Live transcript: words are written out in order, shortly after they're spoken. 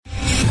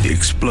The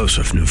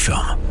explosive new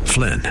film,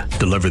 Flynn,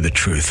 Deliver the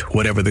Truth,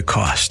 Whatever the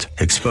Cost,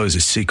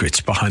 exposes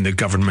secrets behind the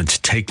government's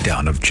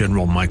takedown of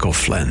General Michael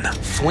Flynn.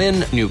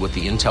 Flynn knew what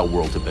the intel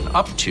world had been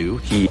up to.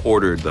 He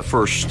ordered the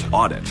first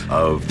audit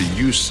of the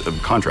use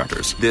of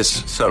contractors.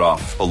 This set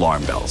off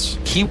alarm bells.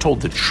 He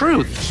told the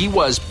truth. He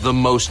was the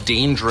most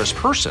dangerous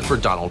person for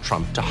Donald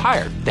Trump to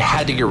hire. They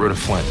had to get rid of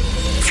Flynn.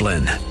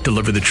 Flynn,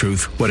 Deliver the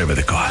Truth, Whatever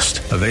the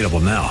Cost. Available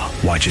now.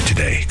 Watch it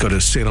today. Go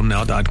to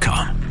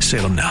salemnow.com.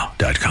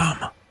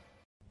 salemnow.com.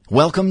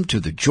 Welcome to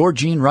the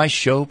Georgene Rice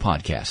Show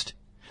podcast.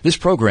 This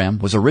program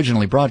was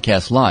originally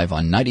broadcast live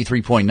on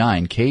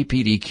 93.9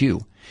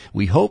 KPDQ.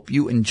 We hope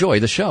you enjoy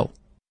the show.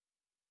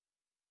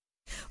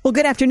 Well,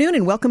 good afternoon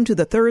and welcome to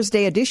the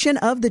Thursday edition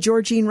of the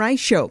Georgene Rice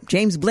Show.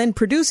 James Blend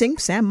producing,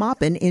 Sam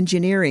Maupin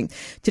engineering.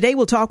 Today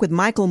we'll talk with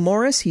Michael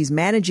Morris. He's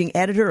managing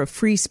editor of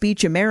Free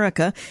Speech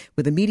America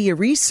with the Media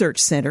Research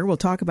Center. We'll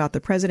talk about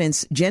the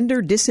president's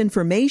Gender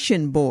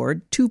Disinformation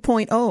Board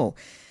 2.0.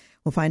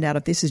 We'll find out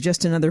if this is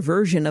just another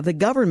version of the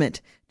government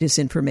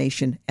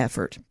disinformation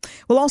effort.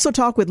 We'll also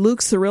talk with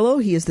Luke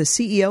Cirillo. He is the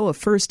CEO of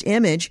First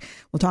Image.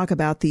 We'll talk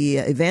about the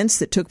events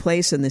that took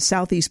place in the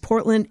Southeast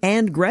Portland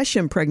and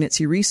Gresham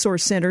Pregnancy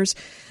Resource Centers,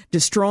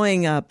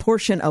 destroying a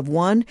portion of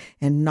one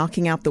and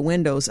knocking out the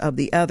windows of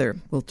the other.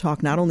 We'll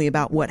talk not only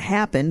about what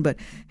happened, but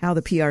how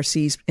the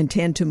PRCs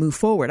intend to move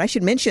forward. I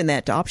should mention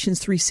that Options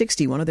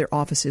 360, one of their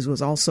offices,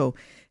 was also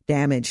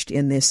damaged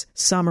in this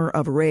summer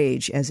of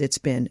rage, as it's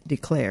been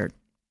declared.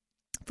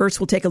 First,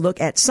 we'll take a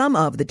look at some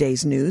of the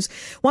day's news.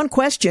 One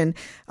question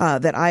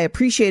that I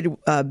appreciated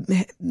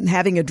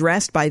having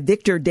addressed by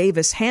Victor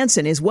Davis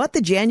Hanson is what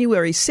the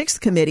January 6th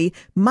committee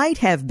might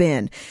have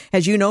been.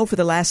 As you know, for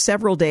the last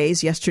several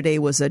days, yesterday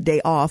was a day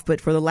off,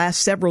 but for the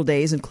last several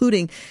days,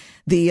 including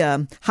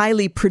the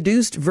highly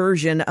produced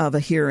version of a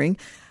hearing,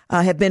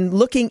 have been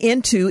looking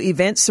into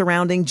events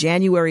surrounding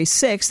January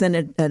 6th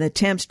and an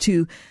attempt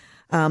to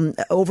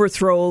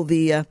overthrow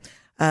the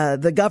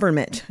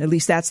government. At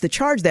least that's the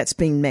charge that's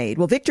being made.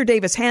 Well, Victor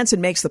Davis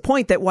Hanson makes the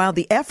point that while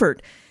the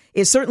effort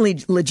is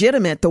certainly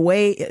legitimate, the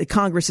way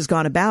Congress has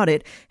gone about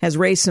it has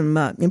raised some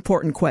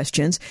important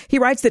questions. He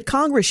writes that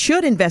Congress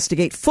should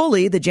investigate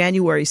fully the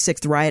January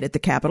 6th riot at the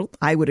Capitol.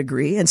 I would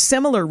agree. And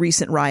similar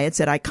recent riots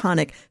at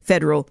iconic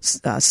federal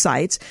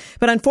sites.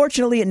 But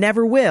unfortunately, it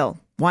never will.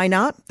 Why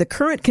not? The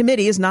current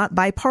committee is not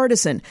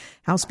bipartisan.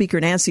 House Speaker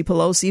Nancy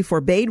Pelosi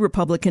forbade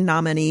Republican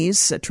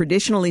nominees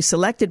traditionally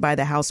selected by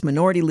the House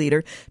Minority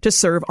Leader to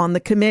serve on the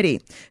committee.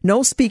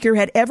 No speaker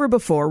had ever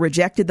before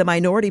rejected the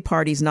minority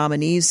party's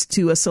nominees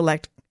to a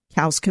select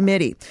House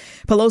committee.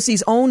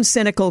 Pelosi's own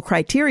cynical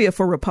criteria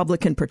for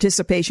Republican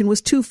participation was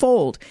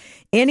twofold.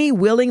 Any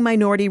willing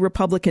minority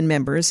Republican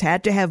members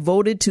had to have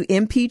voted to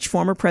impeach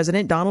former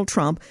President Donald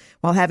Trump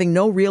while having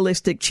no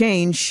realistic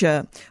chance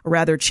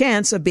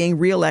of being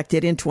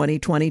reelected in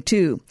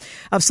 2022.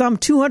 Of some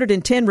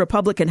 210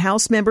 Republican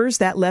House members,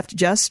 that left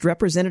just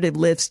Representative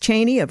Liz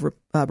Cheney, a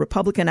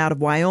Republican out of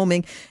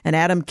Wyoming, and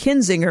Adam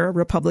Kinzinger,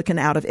 Republican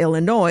out of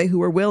Illinois, who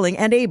were willing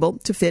and able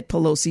to fit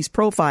Pelosi's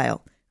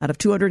profile. Out of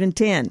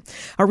 210.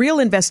 A real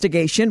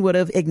investigation would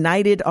have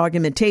ignited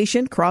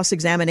argumentation,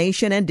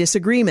 cross-examination, and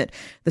disagreement,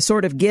 the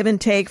sort of give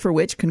and take for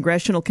which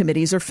congressional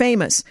committees are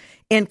famous.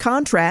 In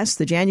contrast,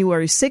 the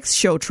January 6th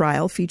show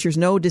trial features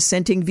no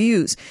dissenting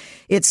views.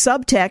 Its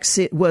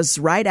subtext, it was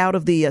right out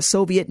of the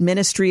Soviet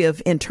Ministry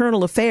of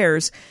Internal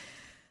Affairs,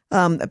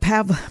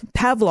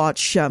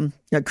 Pavlov's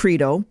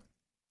credo,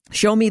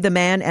 show me the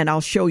man and I'll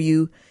show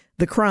you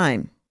the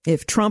crime.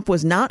 If Trump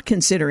was not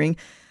considering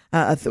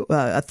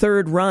a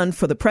third run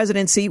for the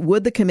presidency,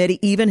 would the committee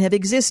even have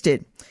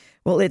existed?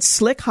 Well, its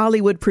slick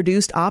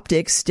Hollywood-produced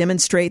optics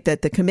demonstrate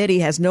that the committee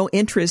has no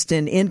interest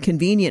in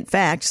inconvenient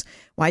facts.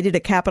 Why did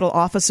a Capitol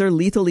officer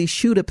lethally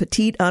shoot a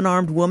petite,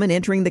 unarmed woman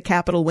entering the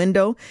Capitol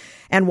window?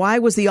 And why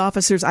was the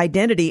officer's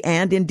identity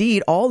and,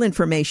 indeed, all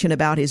information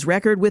about his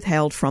record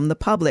withheld from the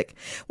public?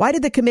 Why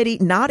did the committee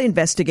not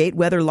investigate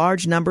whether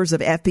large numbers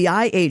of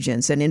FBI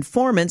agents and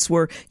informants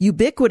were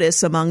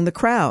ubiquitous among the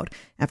crowd?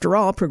 After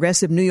all,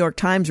 progressive New York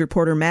Times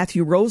reporter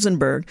Matthew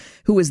Rosenberg,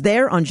 who was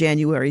there on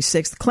January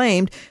 6th,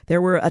 claimed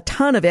there were a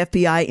ton of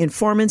FBI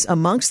informants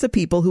amongst the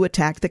people who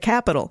attacked the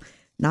Capitol.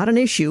 Not an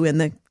issue in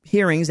the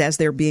hearings as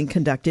they're being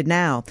conducted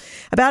now.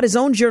 About his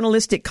own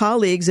journalistic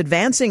colleagues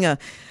advancing a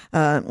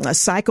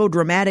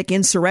psychodramatic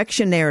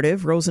insurrection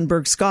narrative,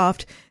 Rosenberg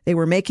scoffed. They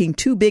were making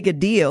too big a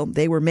deal.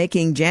 They were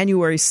making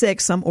January 6th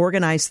some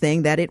organized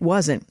thing that it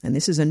wasn't. And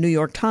this is a New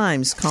York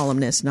Times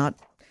columnist, not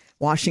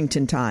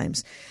Washington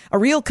Times. A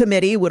real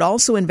committee would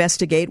also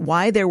investigate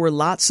why there were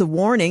lots of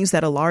warnings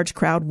that a large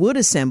crowd would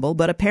assemble,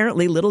 but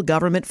apparently little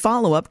government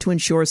follow-up to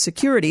ensure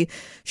security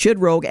should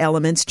rogue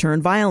elements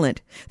turn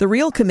violent. The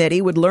real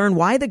committee would learn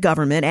why the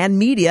government and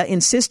media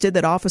insisted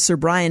that Officer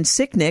Brian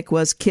Sicknick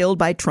was killed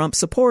by Trump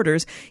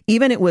supporters,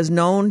 even it was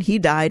known he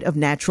died of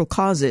natural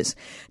causes.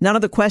 None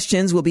of the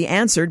questions will be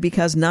answered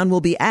because none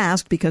will be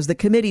asked, because the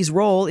committee's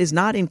role is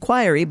not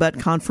inquiry but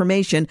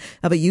confirmation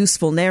of a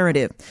useful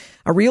narrative.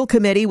 A real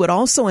committee would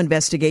also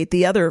investigate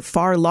the other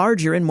far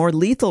larger and more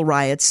lethal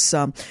riots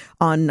on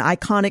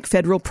iconic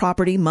federal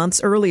property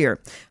months earlier.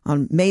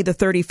 On May the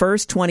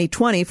 31st,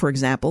 2020, for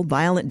example,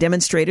 violent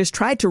demonstrators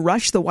tried to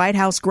rush the White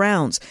House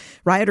grounds.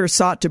 Rioters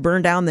sought to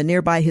burn down the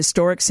nearby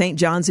historic St.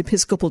 John's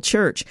Episcopal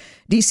Church.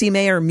 D.C.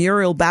 Mayor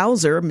Muriel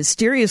Bowser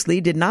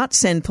mysteriously did not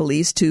send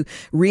police to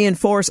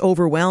reinforce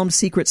overwhelmed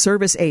Secret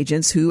Service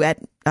agents who at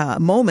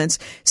moments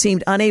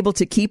seemed unable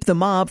to keep the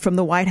mob from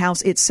the White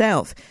House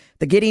itself.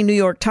 The giddy New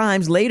York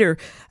Times later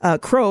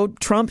crowed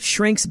Trump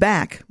shrinks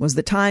back. Was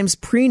the Times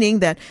preening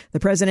that the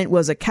president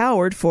was a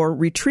coward for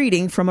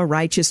retreating from a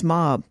righteous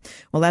mob?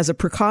 Well, as a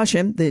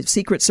precaution, the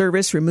Secret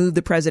Service removed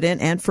the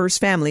president and first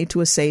family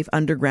to a safe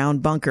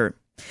underground bunker.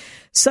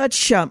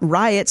 Such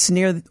riots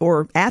near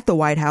or at the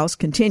White House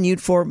continued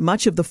for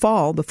much of the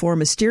fall before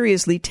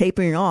mysteriously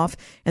tapering off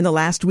in the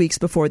last weeks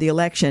before the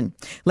election.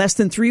 Less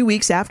than 3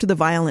 weeks after the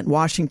violent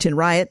Washington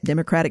riot,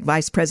 Democratic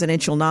vice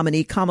presidential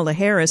nominee Kamala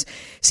Harris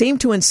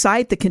seemed to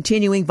incite the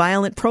continuing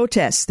violent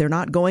protests. They're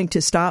not going to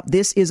stop.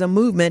 This is a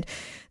movement.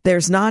 They're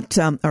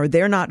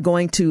not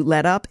going to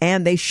let up,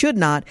 and they should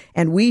not,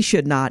 and we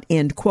should not,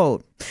 end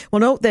quote. Well,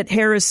 note that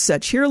Harris'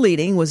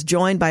 cheerleading was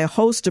joined by a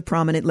host of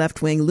prominent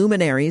left-wing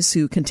luminaries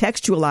who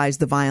contextualized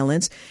the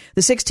violence.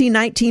 The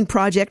 1619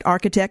 Project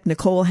architect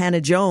Nicole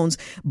Hannah-Jones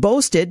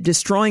boasted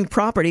destroying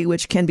property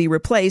which can be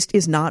replaced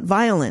is not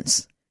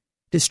violence.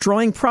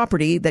 Destroying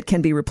property that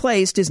can be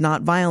replaced is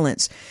not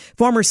violence.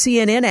 Former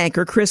CNN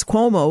anchor Chris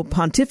Cuomo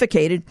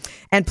pontificated,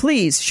 and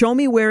please show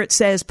me where it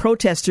says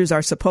protesters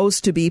are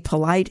supposed to be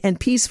polite and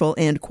peaceful,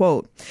 end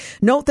quote.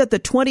 Note that the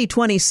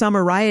 2020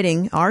 summer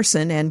rioting,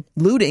 arson, and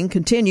looting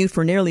continued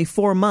for nearly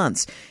 4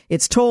 months.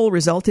 Its toll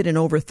resulted in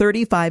over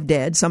 35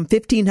 dead, some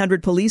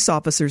 1,500 police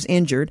officers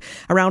injured,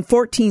 around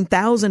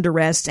 14,000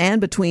 arrests,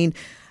 and between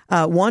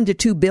 $1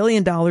 to $2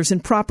 billion in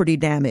property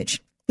damage.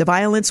 The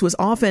violence was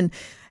often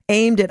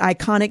aimed at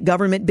iconic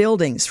government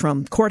buildings,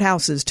 from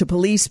courthouses to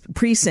police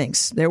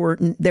precincts. There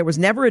was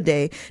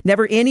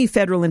never any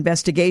federal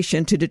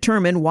investigation to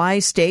determine why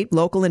state,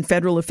 local, and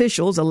federal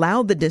officials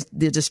allowed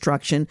the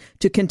destruction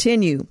to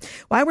continue.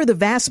 Why were the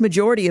vast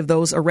majority of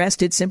those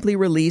arrested simply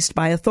released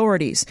by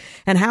authorities?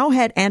 And how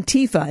had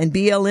Antifa and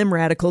BLM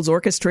radicals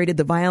orchestrated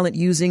the violent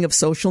using of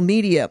social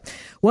media?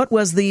 What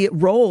was the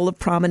role of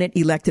prominent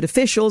elected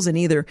officials in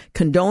either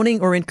condoning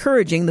or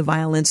encouraging the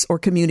violence or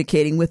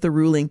communicating with the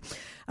ringleaders?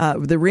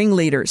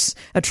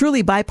 A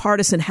truly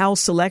bipartisan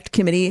House Select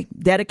Committee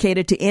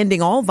dedicated to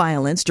ending all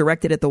violence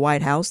directed at the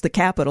White House, the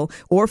Capitol,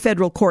 or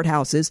federal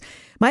courthouses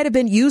might have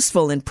been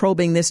useful in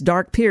probing this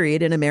dark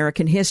period in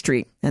American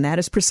history. And that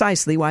is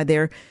precisely why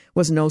there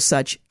was no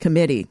such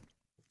committee.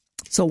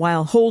 So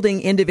while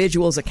holding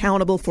individuals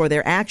accountable for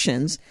their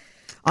actions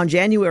on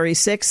January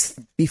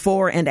 6th,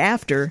 before and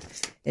after,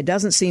 it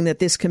doesn't seem that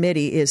this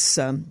committee is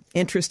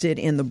interested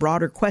in the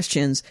broader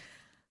questions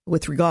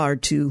with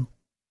regard to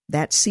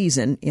that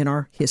season in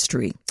our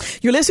history.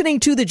 You're listening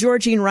to The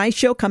Georgene Rice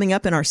Show. Coming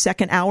up in our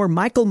second hour,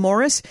 Michael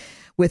Morris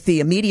with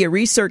the Media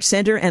Research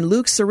Center and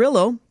Luke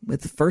Cirillo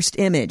with the First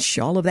Image.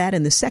 All of that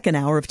in the second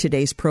hour of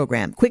today's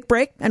program. Quick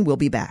break, and we'll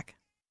be back.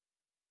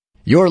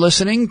 You're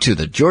listening to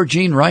The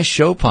Georgene Rice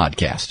Show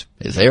podcast.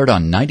 It's aired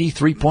on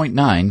 93.9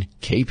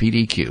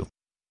 KPDQ.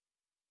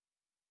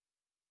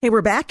 Hey,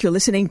 we're back. You're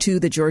listening to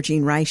The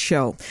Georgene Rice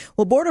Show.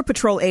 Well, Border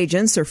Patrol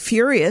agents are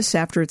furious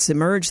after it's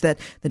emerged that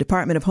the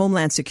Department of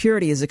Homeland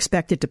Security is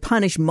expected to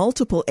punish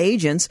multiple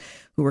agents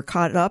who were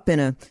caught up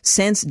in a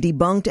since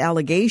debunked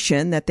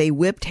allegation that they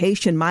whipped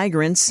Haitian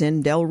migrants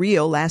in Del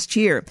Rio last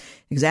year,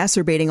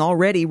 exacerbating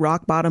already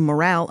rock-bottom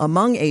morale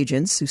among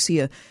agents who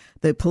see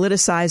the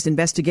politicized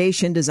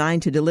investigation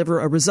designed to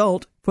deliver a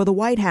result for the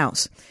White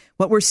House.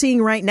 What we're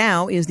seeing right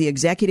now is the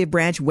executive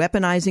branch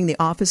weaponizing the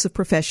Office of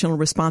Professional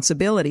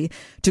Responsibility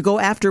to go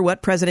after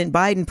what President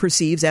Biden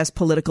perceives as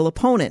political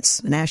opponents.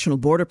 The National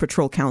Border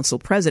Patrol Council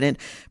President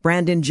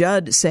Brandon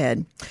Judd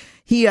said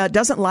he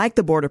doesn't like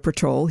the Border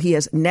Patrol. He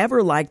has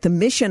never liked the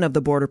mission of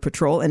the Border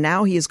Patrol, and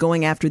now he is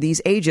going after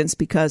these agents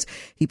because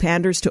he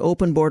panders to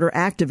open border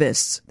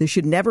activists. This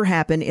should never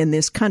happen in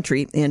this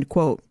country, end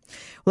quote.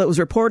 Well, it was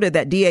reported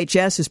that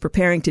DHS is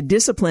preparing to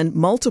discipline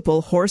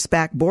multiple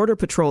horseback Border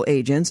Patrol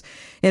agents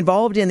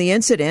involved in the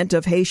incident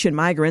of Haitian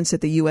migrants at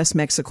the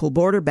U.S.-Mexico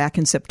border back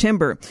in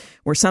September,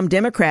 where some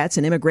Democrats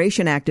and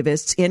immigration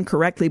activists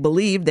incorrectly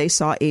believed they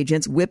saw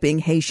agents whipping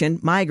Haitian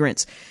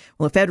migrants.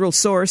 Well, a federal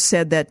source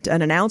said that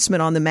an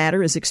announcement on the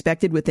matter is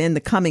expected within the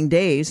coming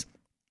days.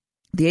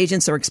 The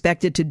agents are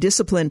expected to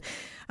discipline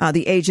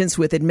the agents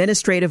with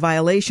administrative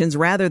violations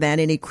rather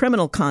than any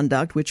criminal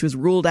conduct, which was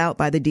ruled out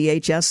by the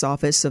DHS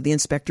Office of the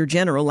Inspector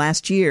General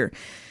last year.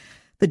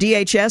 The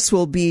DHS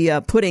will be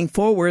putting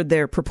forward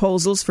their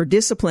proposals for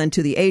discipline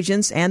to the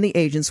agents, and the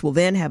agents will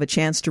then have a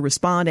chance to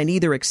respond and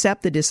either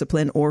accept the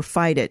discipline or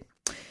fight it.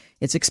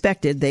 It's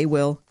expected they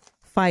will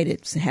fight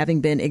it, having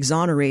been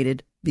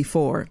exonerated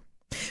before.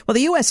 Well,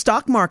 the U.S.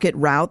 stock market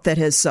rout that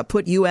has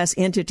put U.S.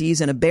 entities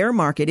in a bear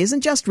market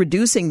isn't just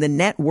reducing the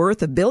net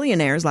worth of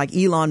billionaires like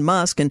Elon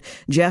Musk and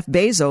Jeff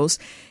Bezos.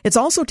 It's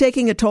also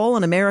taking a toll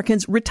on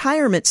Americans'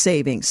 retirement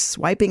savings,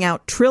 wiping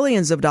out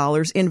trillions of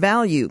dollars in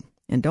value.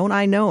 And don't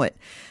I know it?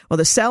 Well,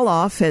 the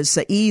sell-off has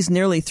eased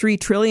nearly $3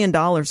 trillion,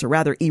 or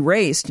rather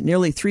erased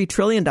nearly $3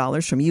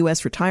 trillion from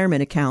U.S.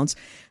 retirement accounts.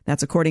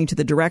 That's according to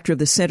the director of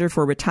the Center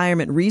for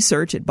Retirement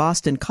Research at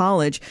Boston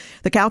College.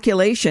 The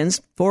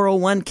calculations,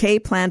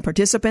 401k plan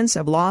participants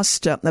have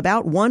lost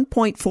about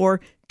 $1.4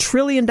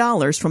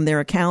 trillion from their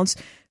accounts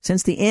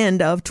since the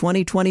end of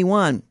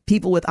 2021.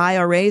 People with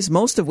IRAs,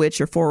 most of which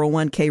are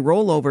 401k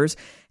rollovers,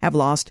 have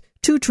lost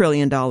 $2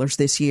 trillion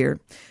this year.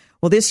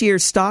 Well, this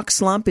year's stock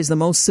slump is the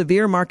most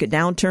severe market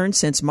downturn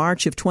since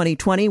March of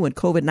 2020 when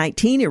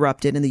COVID-19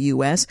 erupted in the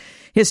U.S.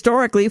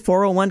 Historically,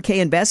 401k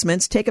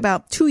investments take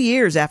about 2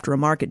 years after a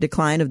market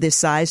decline of this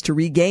size to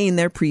regain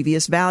their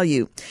previous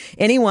value.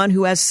 Anyone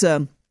who has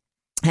to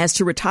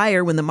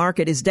retire when the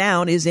market is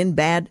down is in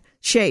bad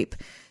shape.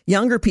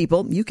 Younger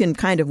people, you can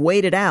kind of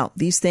wait it out.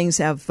 These things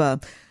have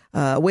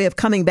a way of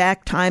coming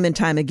back time and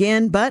time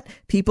again, but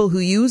people who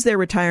use their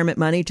retirement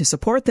money to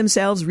support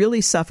themselves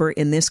really suffer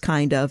in this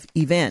kind of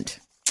event.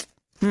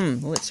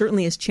 Well, it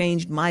certainly has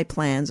changed my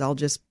plans. I'll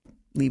just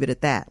leave it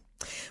at that.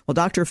 Well,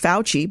 Dr.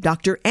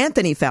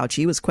 Anthony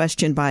Fauci was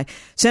questioned by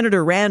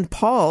Senator Rand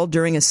Paul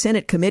during a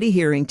Senate committee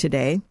hearing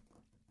today.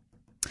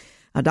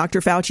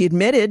 Dr. Fauci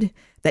admitted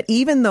that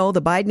even though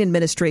the Biden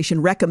administration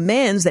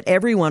recommends that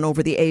everyone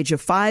over the age of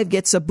 5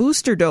 gets a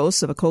booster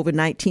dose of a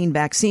COVID-19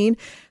 vaccine,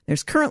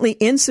 there's currently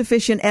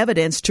insufficient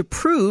evidence to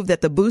prove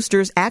that the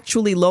boosters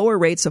actually lower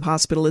rates of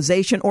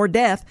hospitalization or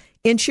death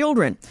in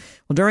children.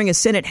 Well, during a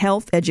Senate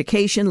Health,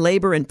 Education,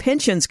 Labor, and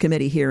Pensions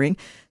Committee hearing,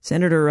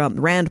 Senator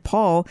Rand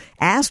Paul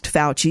asked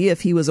Fauci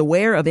if he was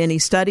aware of any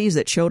studies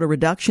that showed a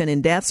reduction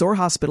in deaths or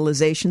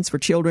hospitalizations for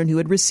children who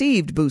had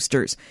received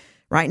boosters.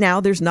 Right now,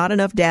 there's not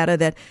enough data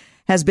that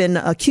has been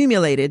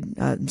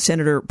accumulated,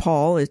 Senator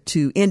Paul,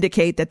 to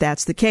indicate that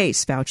that's the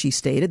case, Fauci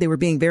stated. They were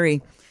being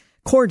very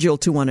cordial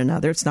to one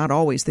another. It's not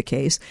always the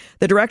case.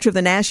 The director of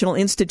the National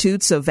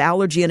Institutes of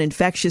Allergy and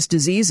Infectious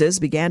Diseases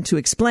began to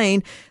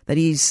explain that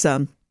he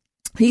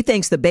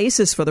thinks the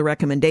basis for the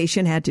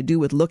recommendation had to do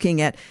with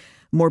looking at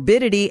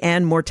morbidity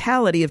and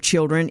mortality of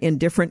children in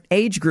different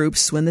age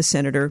groups when the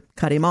senator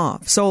cut him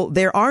off. So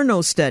there are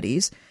no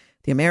studies.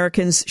 The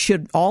Americans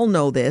should all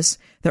know this.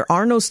 There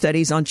are no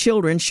studies on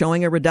children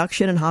showing a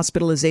reduction in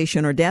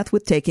hospitalization or death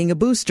with taking a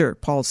booster,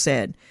 Paul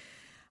said.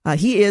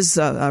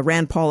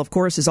 Rand Paul, of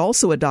course, is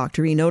also a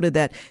doctor. He noted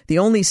that the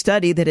only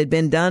study that had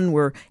been done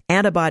were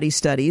antibody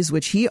studies,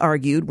 which he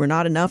argued were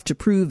not enough to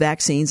prove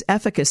vaccines'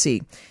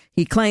 efficacy.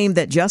 He claimed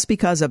that just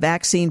because a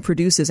vaccine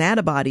produces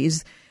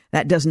antibodies,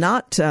 that does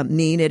not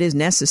mean it is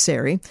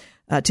necessary.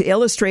 To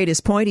illustrate his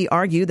point, he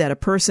argued that a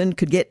person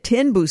could get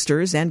 10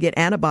 boosters and get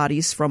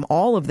antibodies from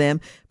all of them,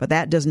 but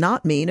that does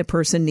not mean a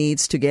person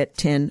needs to get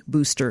 10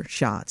 booster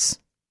shots.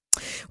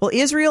 Well,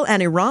 Israel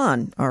and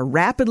Iran are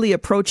rapidly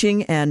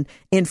approaching an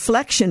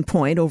inflection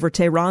point over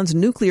Tehran's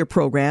nuclear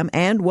program,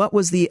 and what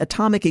was the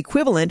atomic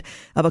equivalent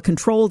of a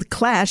controlled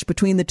clash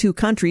between the two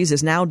countries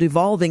is now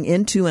devolving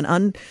into an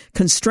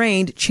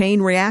unconstrained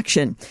chain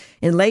reaction.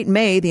 In late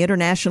May, the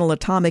International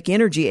Atomic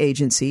Energy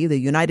Agency, the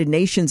United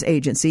Nations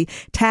agency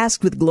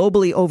tasked with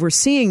globally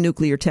overseeing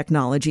nuclear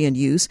technology and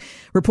use,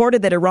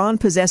 reported that Iran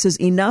possesses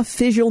enough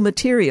fissile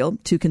material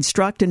to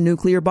construct a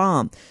nuclear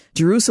bomb.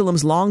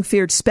 Jerusalem's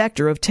long-feared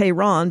specter of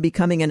Tehran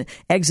becoming an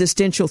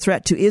existential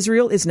threat to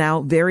Israel is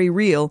now very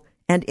real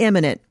and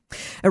imminent.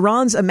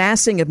 Iran's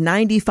amassing of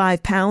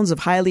 95 pounds of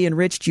highly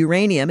enriched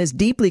uranium is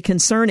deeply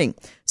concerning.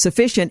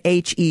 Sufficient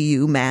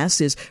HEU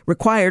mass is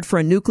required for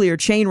a nuclear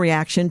chain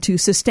reaction to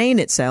sustain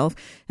itself,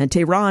 and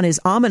Tehran has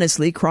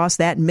ominously crossed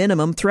that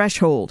minimum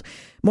threshold.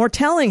 More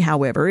telling,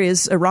 however,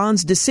 is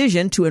Iran's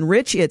decision to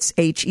enrich its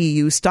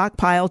HEU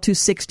stockpile to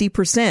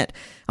 60%,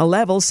 a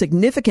level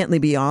significantly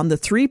beyond the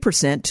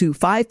 3% to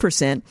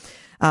 5%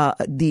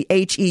 the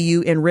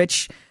HEU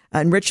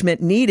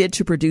enrichment needed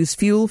to produce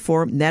fuel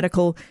for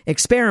medical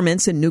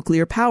experiments in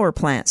nuclear power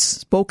plants.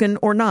 Spoken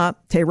or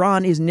not,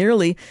 Tehran is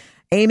nearly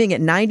aiming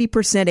at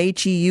 90%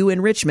 HEU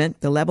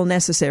enrichment, the level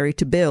necessary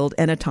to build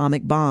an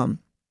atomic bomb.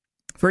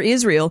 For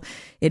Israel,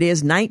 it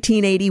is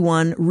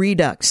 1981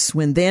 redux,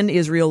 when then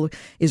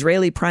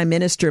Israeli Prime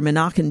Minister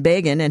Menachem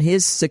Begin and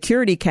his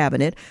security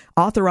cabinet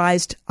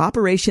authorized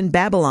Operation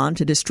Babylon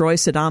to destroy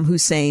Saddam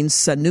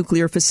Hussein's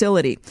nuclear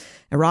facility.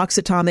 Iraq's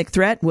atomic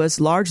threat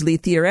was largely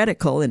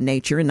theoretical in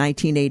nature in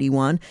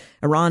 1981.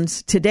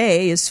 Iran's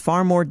today is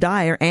far more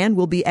dire and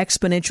will be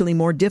exponentially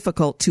more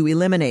difficult to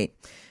eliminate.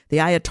 The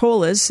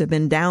Ayatollahs have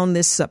been down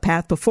this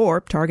path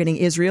before, targeting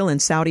Israel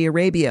and Saudi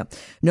Arabia.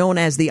 Known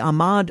as the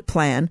Ahmad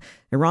Plan,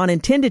 Iran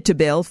intended to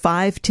build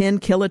 5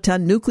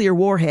 10-kiloton nuclear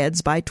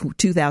warheads by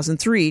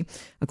 2003,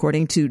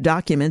 according to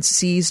documents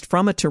seized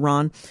from a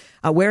Tehran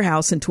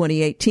warehouse in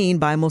 2018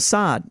 by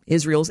Mossad,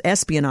 Israel's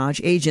espionage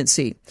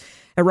agency.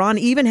 Iran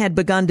even had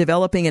begun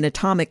developing an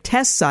atomic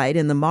test site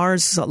in the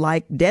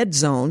Mars-like dead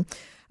zone,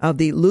 of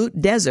the Lut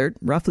Desert,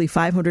 roughly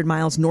 500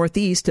 miles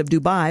northeast of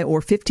Dubai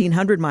or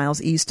 1,500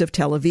 miles east of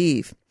Tel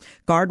Aviv.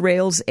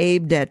 Guardrails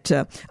aimed at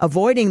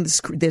avoiding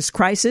this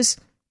crisis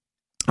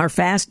are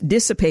fast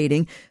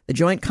dissipating. The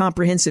Joint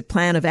Comprehensive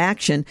Plan of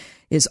Action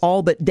is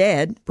all but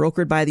dead.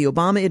 Brokered by the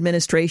Obama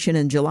administration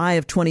in July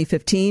of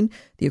 2015,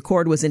 the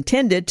accord was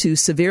intended to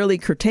severely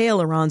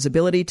curtail Iran's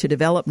ability to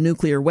develop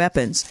nuclear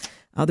weapons.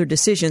 Other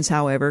decisions,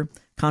 however,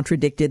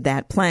 contradicted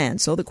that plan.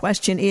 So the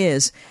question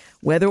is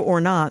whether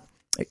or not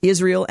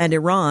Israel and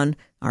Iran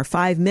are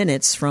 5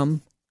 minutes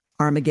from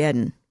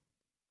Armageddon.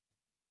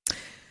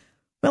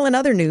 Well, in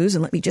other news,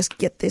 and let me just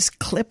get this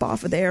clip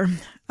off of there.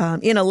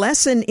 In a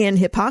lesson in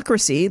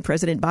hypocrisy,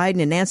 President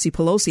Biden and Nancy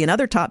Pelosi and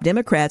other top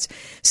Democrats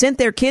sent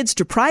their kids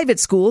to private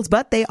schools,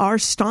 but they are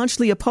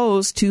staunchly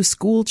opposed to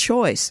school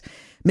choice.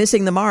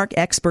 Missing the mark,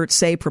 experts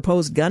say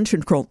proposed gun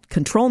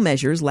control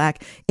measures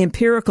lack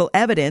empirical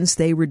evidence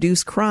they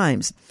reduce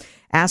crimes.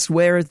 Asked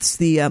where it's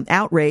the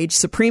outrage,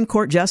 Supreme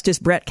Court Justice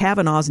Brett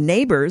Kavanaugh's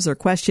neighbors are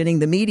questioning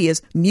the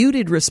media's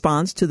muted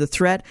response to the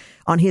threat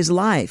on his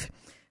life.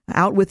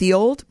 Out with the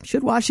old?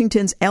 Should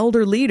Washington's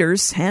elder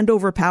leaders hand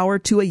over power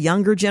to a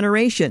younger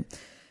generation?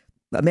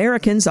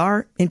 Americans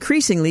are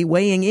increasingly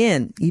weighing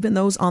in, even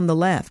those on the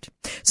left.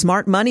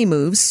 Smart money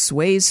moves,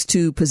 ways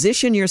to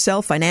position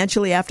yourself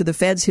financially after the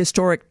Fed's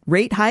historic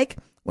rate hike.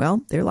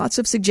 Well, there are lots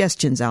of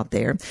suggestions out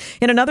there.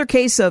 In another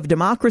case of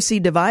democracy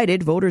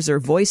divided, voters are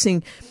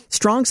voicing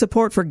strong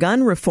support for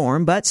gun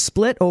reform, but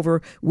split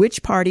over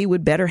which party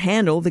would better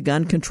handle the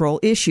gun control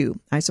issue.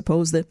 I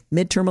suppose the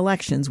midterm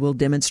elections will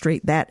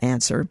demonstrate that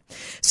answer.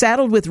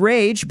 Saddled with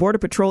rage, Border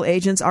Patrol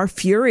agents are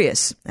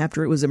furious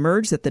after it was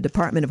emerged that the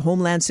Department of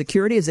Homeland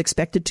Security is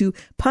expected to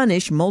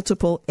punish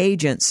multiple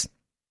agents.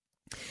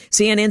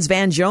 CNN's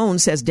Van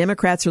Jones says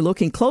Democrats are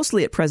looking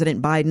closely at President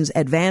Biden's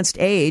advanced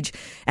age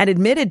and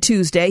admitted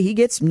Tuesday he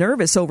gets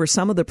nervous over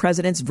some of the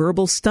president's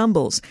verbal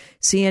stumbles.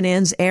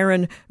 CNN's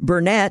Aaron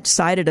Burnett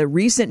cited a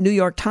recent New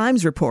York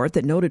Times report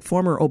that noted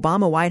former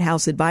Obama White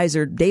House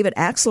advisor David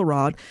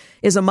Axelrod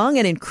is among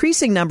an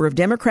increasing number of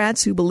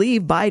Democrats who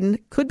believe Biden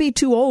could be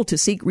too old to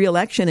seek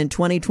re-election in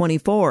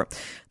 2024.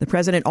 The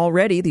president,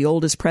 already the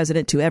oldest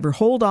president to ever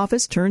hold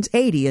office, turns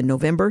 80 in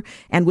November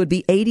and would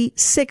be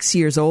 86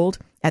 years old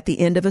at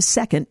the end of a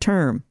second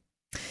term.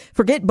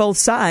 Forget both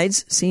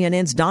sides.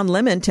 CNN's Don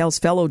Lemon tells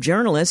fellow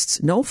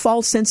journalists no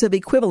false sense of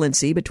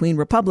equivalency between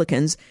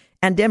Republicans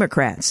and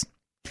Democrats.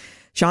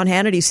 Sean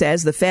Hannity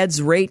says the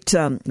Fed's rate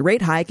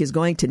hike is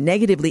going to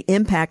negatively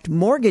impact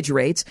mortgage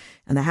rates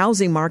and the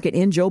housing market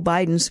in Joe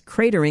Biden's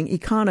cratering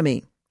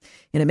economy.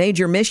 In a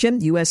major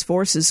mission, U.S.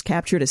 forces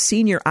captured a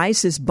senior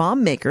ISIS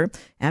bomb maker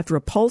after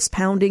a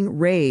pulse-pounding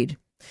raid.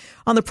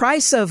 On the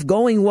price of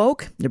going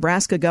woke,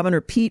 Nebraska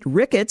Governor Pete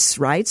Ricketts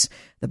writes,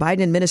 the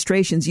Biden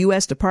administration's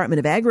U.S. Department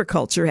of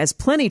Agriculture has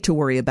plenty to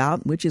worry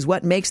about, which is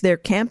what makes their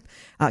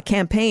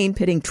campaign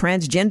pitting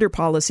transgender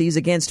policies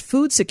against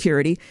food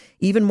security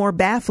even more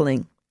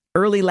baffling.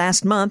 Early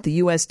last month,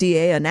 the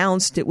USDA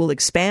announced it will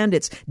expand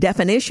its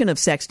definition of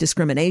sex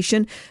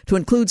discrimination to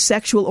include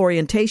sexual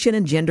orientation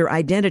and gender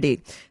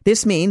identity.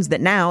 This means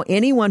that now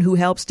anyone who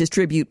helps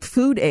distribute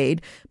food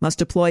aid must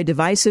deploy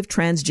divisive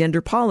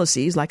transgender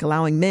policies like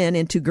allowing men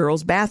into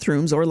girls'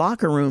 bathrooms or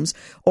locker rooms,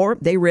 or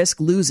they risk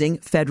losing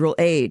federal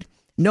aid.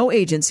 No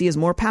agency is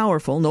more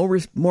powerful,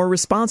 more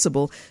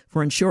responsible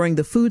for ensuring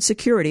the food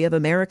security of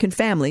American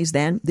families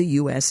than the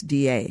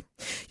USDA.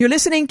 You're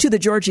listening to The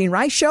Georgene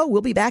Rice Show.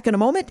 We'll be back in a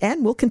moment,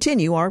 and we'll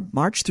continue our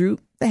march through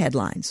the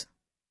headlines.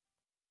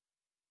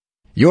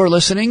 You're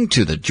listening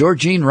to The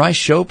Georgene Rice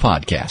Show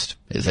podcast.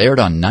 It's aired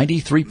on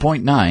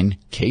 93.9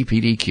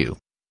 KPDQ.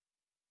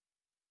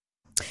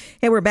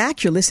 Hey, we're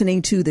back. You're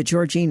listening to The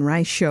Georgene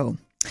Rice Show.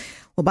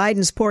 Well,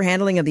 Biden's poor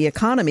handling of the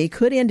economy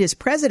could end his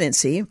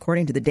presidency,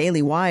 according to the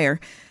Daily Wire.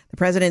 The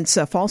president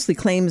falsely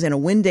claims in a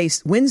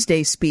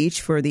Wednesday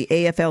speech for the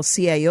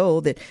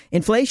AFL-CIO that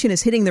inflation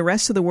is hitting the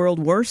rest of the world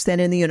worse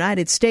than in the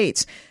United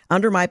States.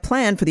 Under my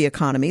plan for the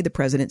economy, the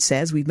president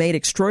says, we've made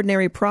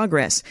extraordinary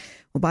progress.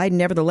 Well, Biden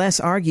nevertheless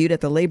argued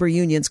at the labor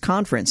union's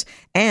conference,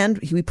 and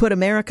we put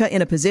America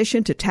in a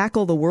position to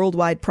tackle the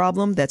worldwide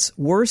problem that's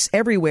worse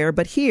everywhere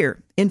but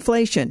here,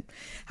 inflation.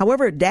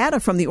 However, data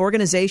from the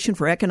Organization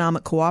for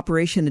Economic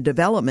Cooperation and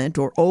Development,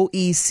 or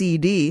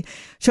OECD,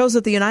 shows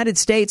that the United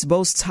States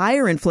boasts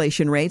higher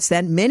inflation rates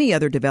than many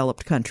other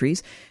developed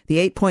countries.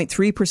 The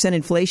 8.3%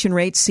 inflation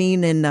rate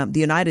seen in the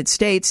United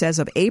States as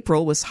of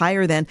April was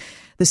higher than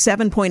the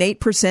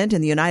 7.8%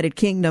 in the United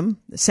Kingdom,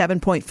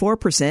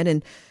 7.4%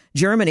 in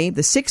Germany,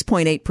 the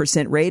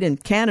 6.8% rate in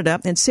Canada,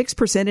 and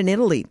 6% in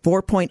Italy,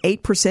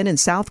 4.8% in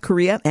South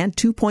Korea, and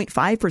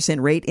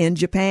 2.5% rate in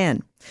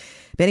Japan.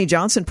 Benny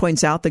Johnson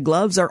points out the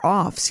gloves are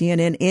off.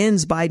 CNN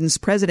ends Biden's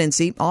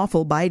presidency.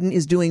 Awful. Biden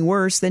is doing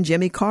worse than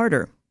Jimmy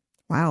Carter.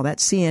 Wow,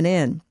 that's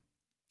CNN.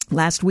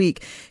 Last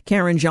week,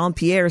 Karen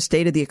Jean-Pierre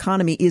stated the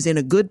economy is in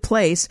a good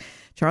place.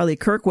 Charlie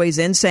Kirk weighs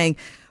in saying,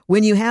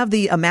 When you have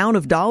the amount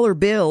of dollar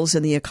bills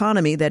in the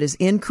economy that is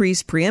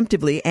increased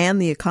preemptively and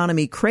the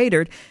economy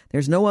cratered,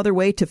 there's no other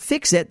way to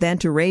fix it than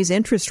to raise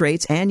interest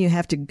rates, and you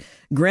have to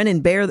grin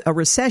and bear a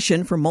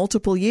recession for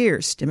multiple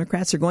years.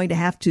 Democrats are going to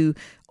have to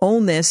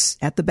own this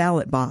at the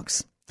ballot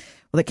box.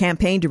 Well, the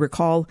campaign to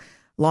recall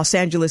Los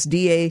Angeles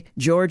DA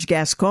George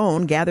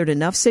Gascon gathered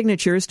enough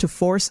signatures to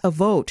force a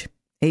vote.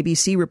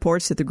 ABC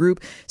reports that the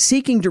group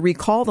seeking to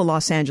recall the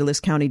Los Angeles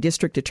County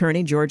District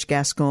Attorney George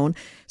Gascon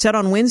said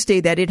on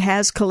Wednesday that it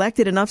has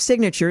collected enough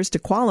signatures to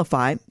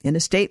qualify. In a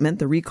statement,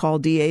 the Recall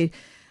DA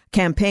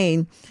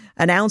campaign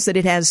announced that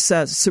it has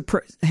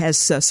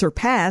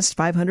surpassed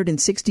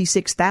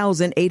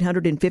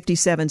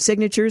 566,857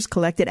 signatures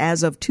collected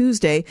as of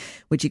Tuesday,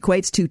 which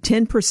equates to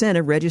 10%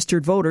 of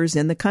registered voters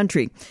in the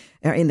county,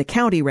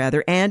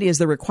 and is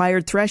the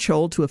required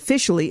threshold to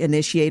officially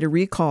initiate a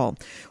recall.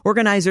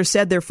 Organizers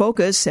said their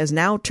focus has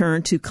now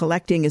turned to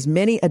collecting as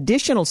many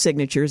additional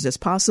signatures as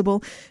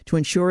possible to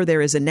ensure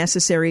there is a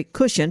necessary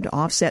cushion to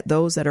offset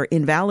those that are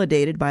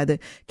invalidated by the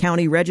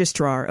county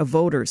registrar of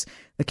voters.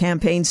 The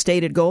campaign's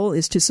stated goal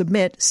is to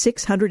submit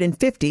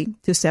 650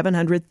 to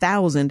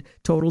 700,000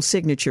 total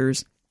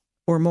signatures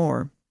or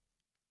more.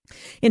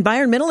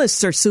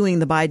 Environmentalists are suing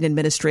the Biden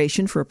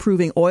administration for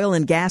approving oil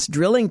and gas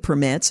drilling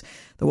permits.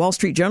 The Wall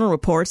Street Journal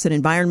reports that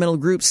environmental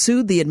groups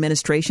sued the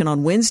administration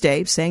on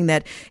Wednesday, saying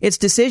that its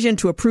decision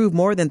to approve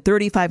more than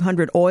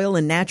 3,500 oil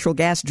and natural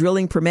gas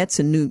drilling permits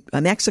in New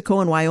Mexico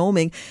and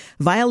Wyoming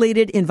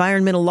violated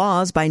environmental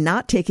laws by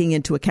not taking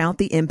into account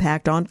the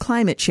impact on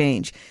climate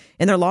change.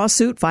 In their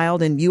lawsuit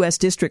filed in U.S.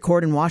 District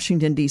Court in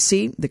Washington,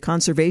 D.C., the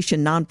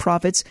conservation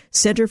nonprofits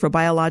Center for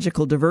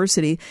Biological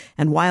Diversity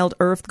and Wild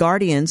Earth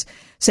Guardians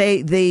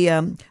say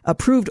the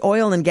approved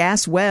oil and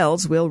gas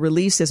wells will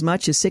release as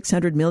much as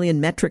 600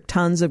 million metric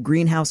tons of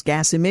greenhouse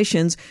gas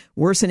emissions,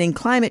 worsening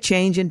climate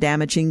change and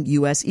damaging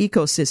U.S.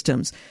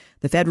 ecosystems.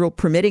 The federal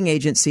permitting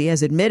agency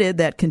has admitted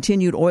that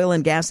continued oil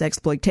and gas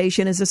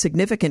exploitation is a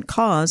significant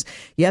cause,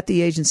 yet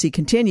the agency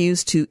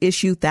continues to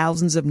issue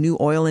thousands of new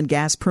oil and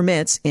gas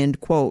permits,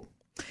 end quote.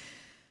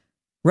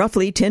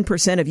 Roughly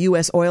 10% of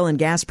U.S. oil and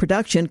gas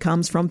production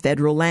comes from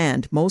federal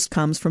land. Most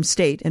comes from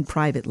state and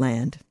private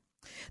land.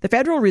 The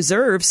Federal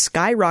Reserve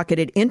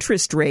skyrocketed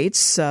interest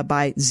rates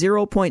by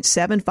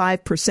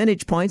 0.75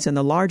 percentage points, and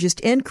the largest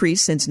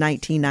increase since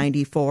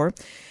 1994.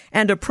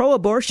 And a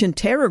pro-abortion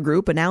terror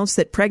group announced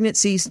that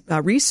pregnancy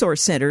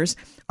resource centers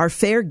are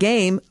fair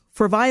game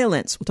for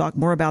violence. We'll talk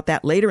more about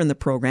that later in the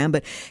program.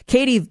 But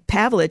Katie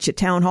Pavlich at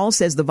Town Hall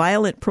says the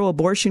violent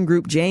pro-abortion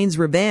group Jane's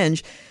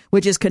Revenge,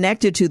 which is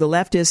connected to the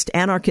leftist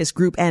anarchist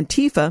group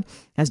Antifa,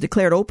 has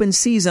declared open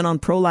season on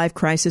pro-life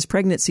crisis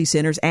pregnancy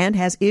centers and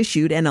has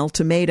issued an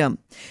ultimatum.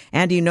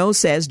 Andy No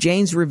says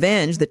Jane's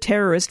Revenge, the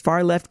terrorist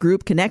far-left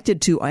group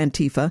connected to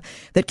Antifa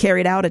that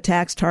carried out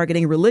attacks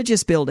targeting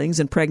religious buildings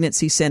and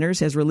pregnancy centers,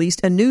 has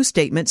released a new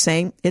statement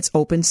saying it's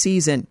open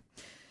season.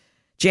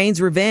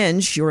 Jane's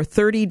Revenge, your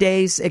 30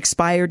 days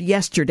expired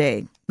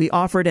yesterday. We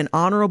offered an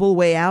honorable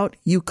way out.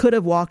 You could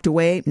have walked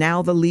away.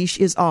 Now the leash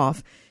is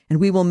off, and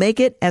we will make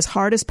it as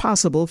hard as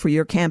possible for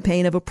your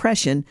campaign of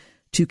oppression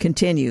to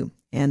continue.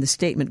 And the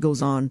statement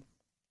goes on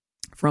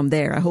from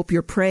there. I hope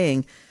you're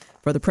praying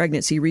for the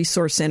pregnancy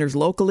resource centers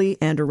locally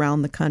and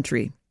around the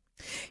country.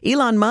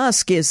 Elon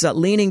Musk is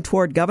leaning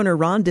toward Governor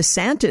Ron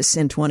DeSantis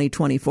in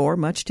 2024,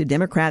 much to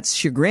Democrats'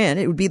 chagrin.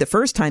 It would be the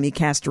first time he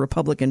cast a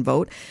Republican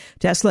vote.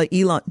 Tesla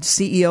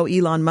CEO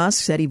Elon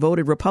Musk said he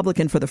voted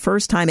Republican for the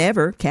first time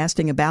ever,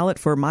 casting a ballot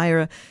for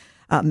Mayra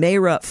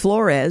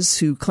Flores,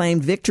 who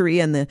claimed victory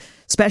in the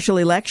special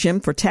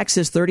election for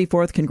Texas'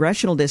 34th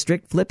congressional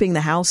district, flipping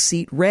the House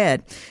seat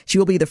red. She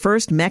will be the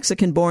first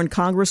Mexican-born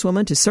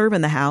congresswoman to serve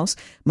in the House.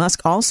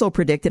 Musk also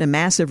predicted a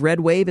massive red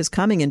wave is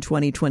coming in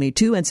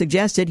 2022 and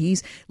suggested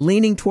he's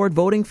leaning toward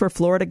voting for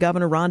Florida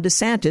Governor Ron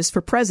DeSantis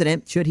for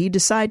president should he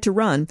decide to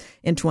run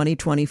in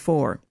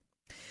 2024.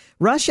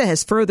 Russia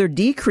has further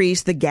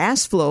decreased the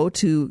gas flow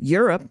to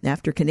Europe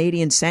after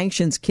Canadian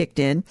sanctions kicked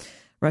in.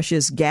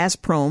 Russia's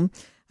Gazprom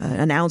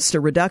announced a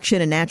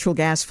reduction in natural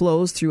gas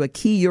flows through a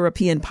key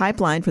European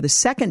pipeline for the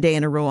second day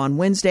in a row on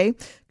Wednesday,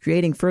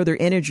 creating further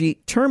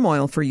energy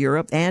turmoil for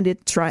Europe and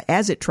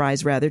as it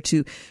tries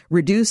to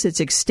reduce its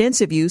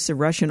extensive use of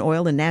Russian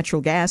oil and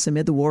natural gas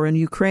amid the war in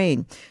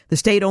Ukraine. The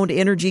state-owned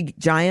energy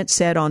giant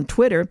said on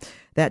Twitter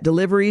that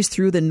deliveries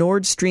through the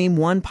Nord Stream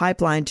 1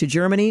 pipeline to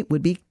Germany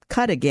would be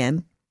cut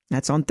again.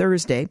 That's on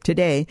Thursday,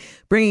 today,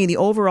 bringing the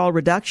overall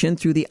reduction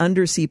through the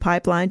undersea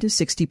pipeline to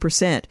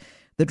 60%.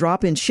 The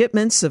drop in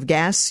shipments of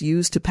gas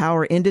used to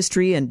power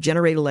industry and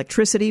generate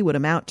electricity would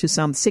amount to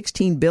some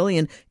 16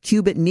 billion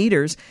cubic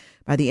meters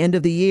by the end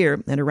of the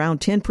year, and around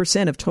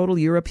 10% of total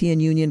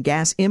European Union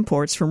gas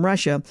imports from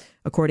Russia,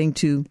 according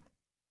to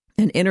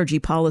an energy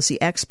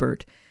policy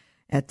expert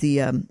at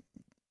the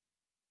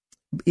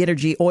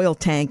Energy Oil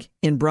Tank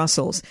in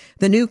Brussels.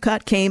 The new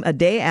cut came a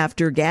day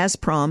after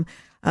Gazprom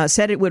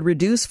said it would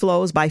reduce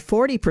flows by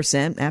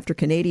 40% after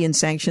Canadian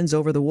sanctions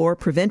over the war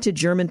prevented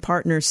German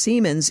partner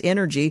Siemens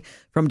Energy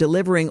from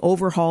delivering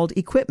overhauled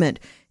equipment.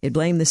 It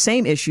blamed the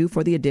same issue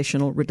for the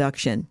additional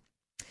reduction.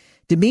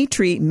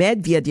 Dmitry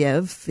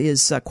Medvedev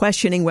is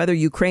questioning whether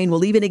Ukraine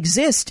will even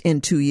exist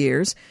in 2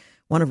 years.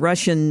 One of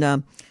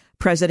Russian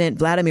President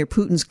Vladimir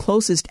Putin's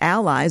closest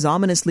allies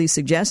ominously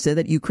suggested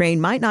that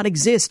Ukraine might not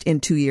exist in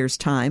 2 years'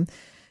 time.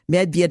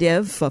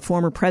 Medvedev, a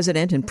former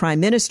president and prime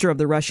minister of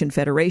the Russian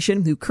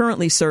Federation, who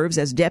currently serves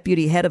as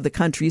deputy head of the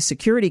country's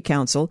Security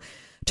Council,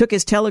 took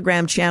his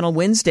Telegram channel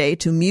Wednesday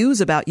to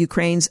muse about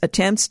Ukraine's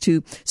attempts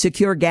to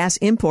secure gas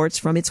imports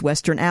from its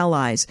Western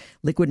allies.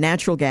 Liquid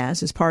natural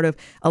gas is part of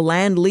a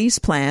land lease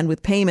plan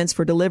with payments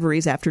for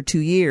deliveries after 2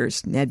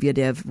 years,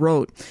 Medvedev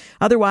wrote.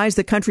 Otherwise,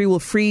 the country will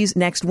freeze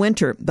next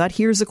winter. But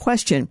here's the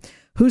question.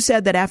 Who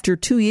said that after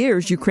 2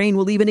 years, Ukraine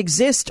will even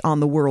exist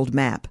on the world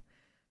map?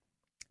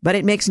 But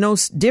it makes no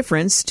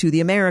difference to the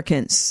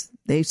Americans.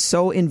 They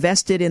so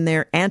invested in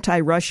their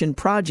anti-Russian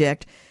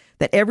project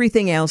that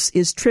everything else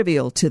is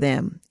trivial to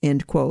them,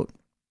 end quote.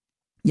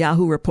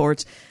 Yahoo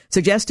reports,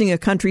 suggesting a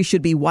country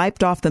should be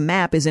wiped off the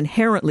map is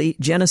inherently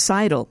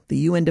genocidal. The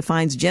UN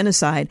defines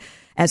genocide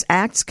as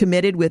acts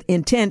committed with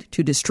intent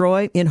to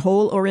destroy, in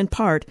whole or in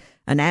part,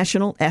 a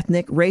national,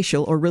 ethnic,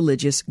 racial, or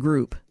religious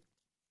group.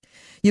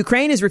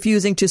 Ukraine is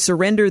refusing to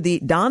surrender the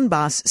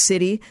Donbas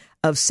city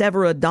of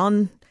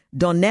Severodonetsk.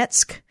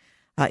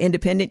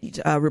 Independent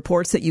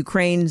reports that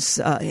Ukraine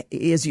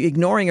is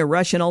ignoring a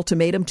Russian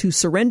ultimatum to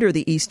surrender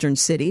the eastern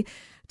city.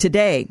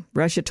 Today,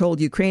 Russia told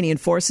Ukrainian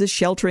forces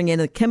sheltering in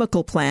a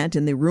chemical plant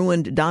in the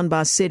ruined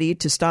Donbas city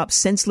to stop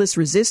senseless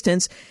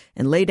resistance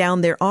and lay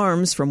down their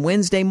arms from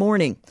Wednesday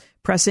morning,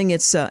 pressing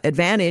its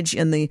advantage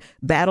in the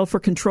battle for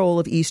control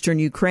of eastern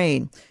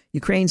Ukraine.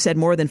 Ukraine said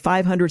more than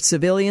 500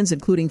 civilians,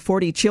 including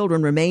 40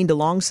 children, remained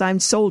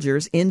alongside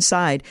soldiers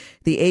inside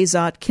the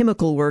Azot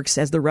chemical works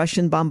as the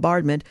Russian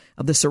bombardment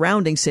of the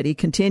surrounding city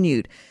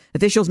continued.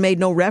 Officials made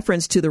no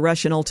reference to the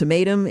Russian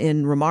ultimatum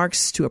in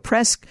remarks to a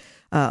press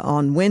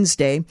on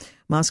Wednesday.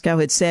 Moscow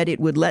had said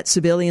it would let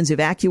civilians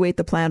evacuate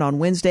the plant on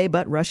Wednesday,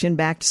 but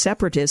Russian-backed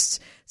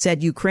separatists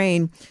said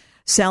Ukraine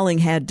shelling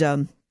had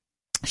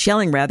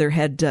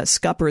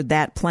scuppered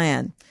that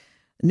plan.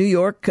 New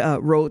York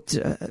wrote...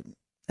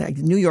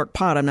 New York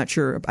Pod, I'm not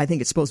sure. I think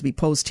it's supposed to be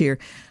Post here.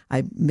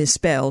 I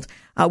misspelled.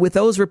 With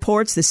those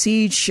reports, the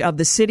siege of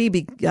the city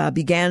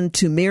began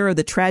to mirror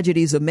the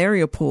tragedies of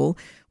Mariupol,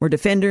 where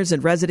defenders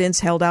and residents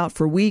held out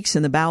for weeks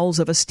in the bowels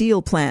of a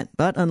steel plant.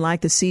 But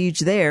unlike the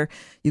siege there,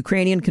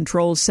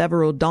 Ukrainian-controlled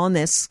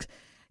Severodonetsk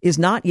is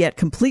not yet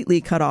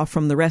completely cut off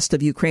from the rest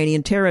of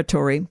Ukrainian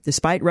territory,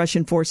 despite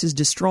Russian forces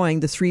destroying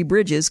the 3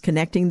 bridges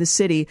connecting the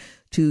city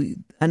to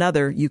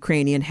another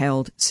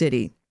Ukrainian-held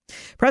city.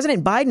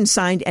 President Biden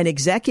signed an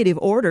executive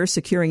order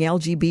securing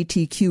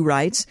LGBTQ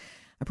rights.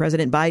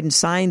 President Biden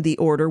signed the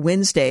order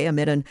Wednesday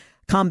amid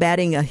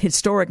combating a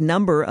historic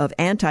number of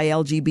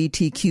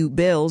anti-LGBTQ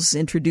bills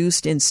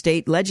introduced in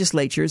state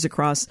legislatures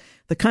across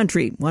the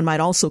country. One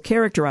might also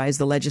characterize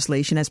the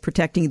legislation as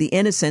protecting the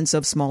innocence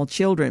of small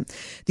children.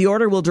 The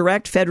order will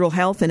direct federal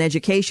health and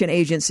education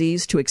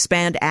agencies to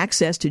expand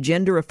access to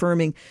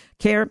gender-affirming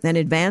care and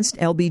advanced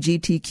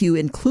LGBTQ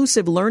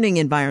inclusive learning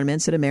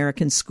environments at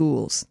American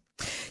schools.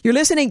 You're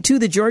listening to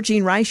The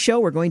Georgene Rice Show.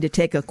 We're going to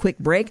take a quick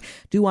break.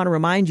 Do want to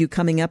remind you,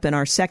 coming up in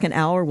our second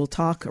hour, we'll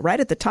talk right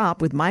at the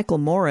top with Michael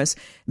Morris,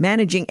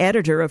 managing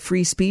editor of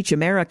Free Speech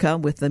America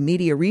with the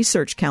Media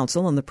Research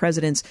Council and the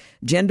President's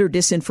Gender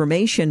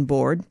Disinformation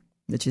Board,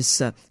 which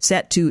is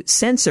set to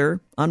censor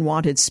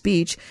unwanted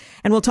speech.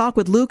 And we'll talk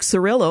with Luke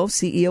Cirillo,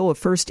 CEO of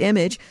First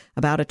Image,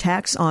 about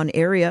attacks on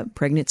area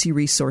pregnancy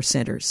resource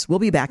centers. We'll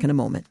be back in a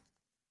moment.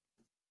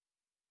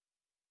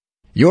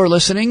 You're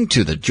listening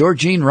to the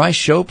Georgene Rice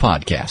Show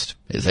podcast.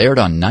 It's aired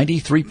on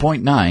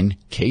 93.9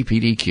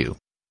 KPDQ.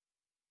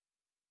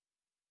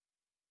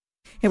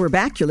 And we're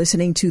back. You're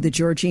listening to the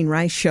Georgene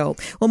Rice Show.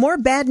 Well, more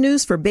bad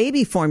news for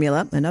baby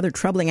formula. Another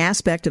troubling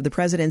aspect of the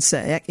president's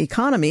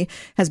economy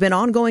has been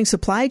ongoing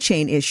supply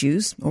chain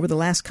issues. Over the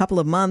last couple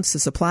of months, the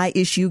supply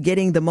issue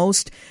getting the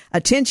most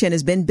attention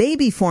has been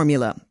baby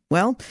formula.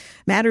 Well,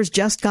 matters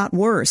just got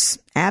worse.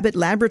 Abbott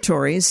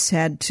Laboratories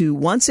had to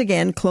once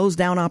again close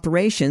down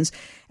operations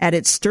at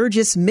its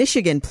Sturgis,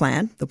 Michigan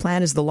plant. The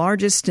plant is the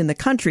largest in the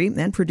country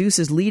and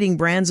produces leading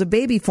brands of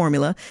baby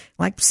formula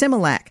like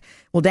Similac.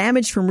 Well,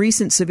 damage from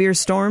recent severe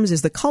storms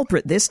is the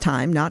culprit this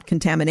time, not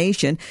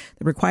contamination,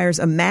 that requires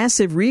a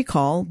massive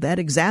recall that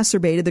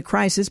exacerbated the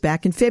crisis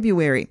back in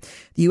February.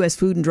 The U.S.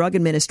 Food and Drug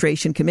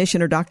Administration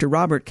Commissioner Dr.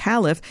 Robert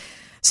Califf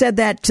said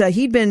that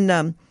he'd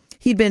been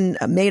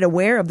made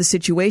aware of the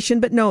situation,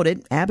 but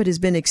noted Abbott has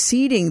been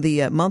exceeding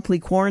the monthly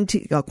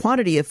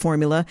quantity of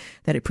formula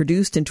that it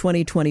produced in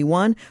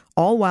 2021,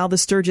 all while the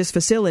Sturgis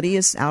facility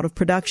is out of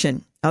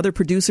production. Other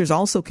producers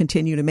also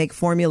continue to make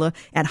formula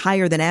at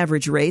higher than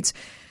average rates.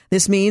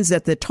 This means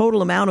that the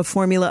total amount of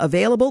formula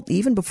available,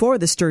 even before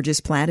the Sturgis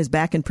plant is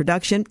back in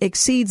production,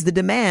 exceeds the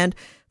demand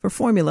for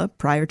formula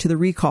prior to the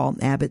recall.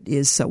 Abbott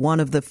is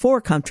one of the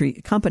 4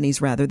 companies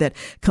that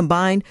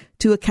combine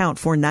to account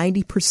for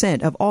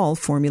 90% of all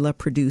formula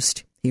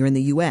produced here in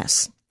the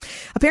U.S.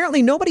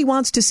 Apparently, nobody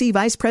wants to see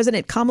Vice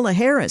President Kamala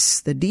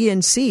Harris. The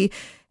DNC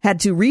had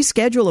to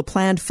reschedule a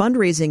planned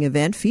fundraising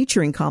event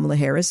featuring Kamala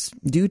Harris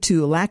due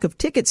to a lack of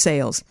ticket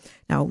sales.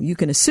 Now, you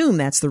can assume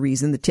that's the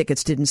reason the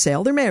tickets didn't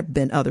sell. There may have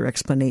been other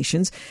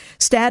explanations.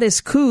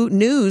 Status Quo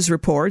News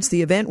reports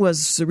the event was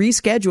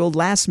rescheduled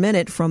last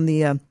minute from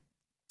the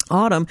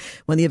autumn,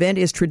 when the event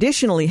is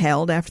traditionally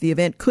held, after the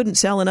event couldn't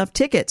sell enough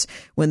tickets.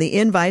 When the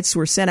invites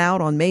were sent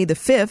out on May the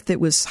 5th, it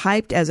was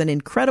hyped as an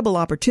incredible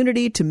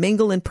opportunity to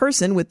mingle in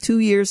person with 2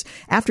 years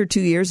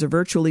of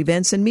virtual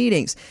events and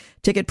meetings.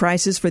 Ticket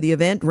prices for the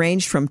event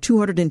ranged from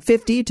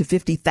 $250 to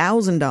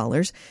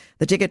 $50,000.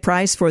 The ticket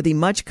price for the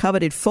much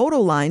coveted photo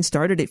line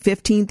started at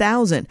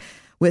 $15,000.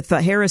 With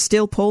Harris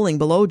still polling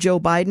below Joe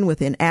Biden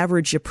with an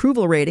average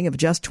approval rating of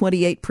just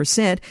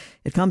 28%,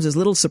 it comes as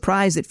little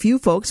surprise that few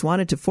folks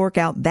wanted to fork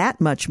out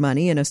that much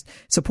money in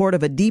support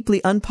of a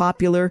deeply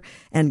unpopular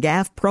and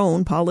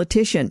gaffe-prone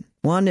politician.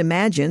 One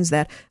imagines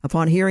that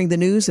upon hearing the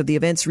news of the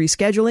event's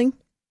rescheduling,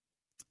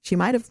 she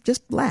might have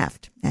just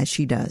laughed, as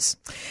she does.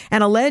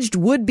 An alleged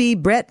would-be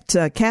Brett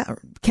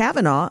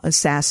Kavanaugh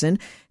assassin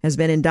has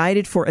been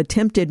indicted for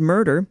attempted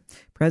murder.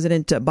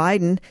 President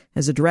Biden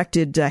has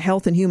directed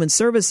Health and Human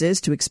Services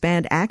to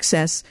expand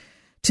access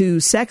to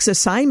sex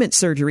assignment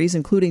surgeries,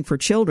 including for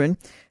children.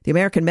 The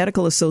American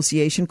Medical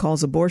Association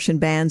calls abortion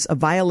bans a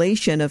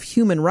violation of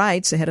human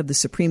rights ahead of the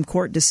Supreme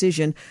Court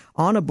decision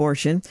on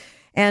abortion.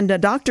 And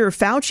Dr.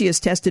 Fauci has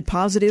tested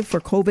positive for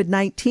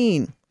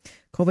COVID-19.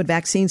 COVID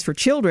vaccines for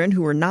children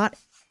who are not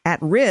at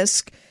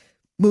risk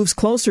moves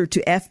closer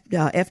to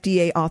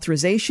FDA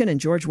authorization, and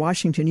George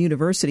Washington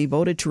University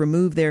voted to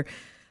remove their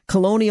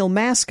colonial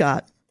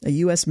mascot. A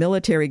U.S.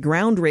 military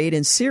ground raid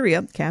in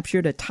Syria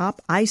captured a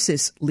top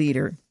ISIS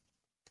leader.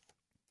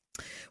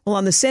 Well,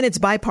 on the Senate's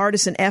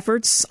bipartisan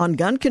efforts on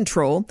gun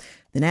control,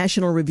 the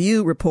National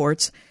Review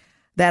reports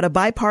that a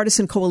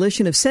bipartisan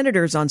coalition of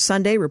senators on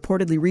Sunday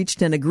reportedly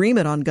reached an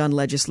agreement on gun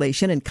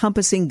legislation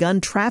encompassing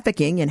gun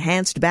trafficking,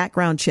 enhanced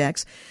background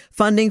checks,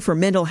 funding for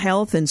mental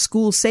health and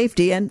school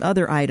safety, and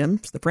other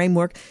items. The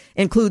framework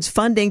includes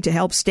funding to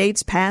help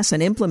states pass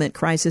and implement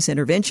crisis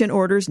intervention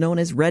orders known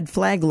as red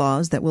flag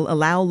laws that will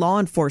allow law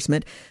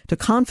enforcement to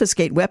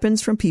confiscate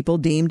weapons from people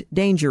deemed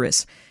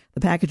dangerous. The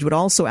package would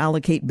also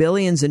allocate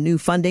billions in new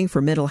funding for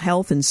mental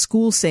health and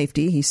school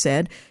safety, he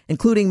said,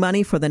 including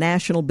money for the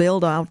national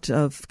build-out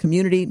of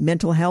community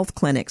mental health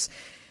clinics.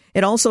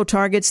 It also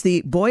targets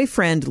the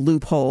boyfriend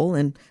loophole,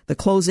 and the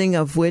closing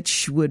of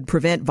which would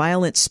prevent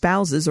violent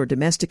spouses or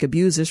domestic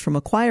abusers from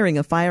acquiring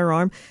a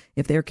firearm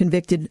if they're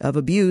convicted of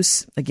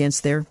abuse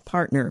against their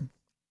partner.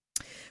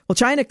 Well,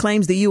 China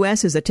claims the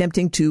U.S. is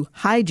attempting to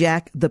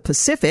hijack the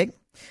Pacific.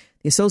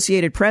 The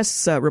Associated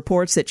Press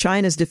reports that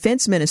China's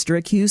defense minister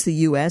accused the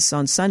U.S.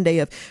 on Sunday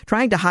of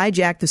trying to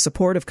hijack the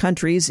support of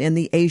countries in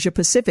the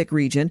Asia-Pacific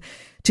region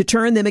to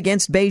turn them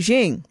against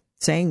Beijing,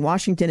 saying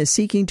Washington is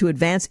seeking to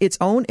advance its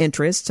own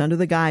interests under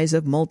the guise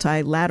of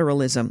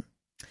multilateralism.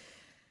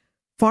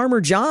 Farmer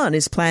John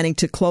is planning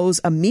to close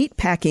a meat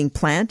packing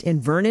plant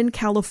in Vernon,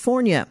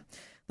 California.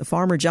 The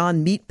Farmer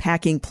John meat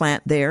packing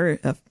plant there,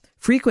 a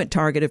frequent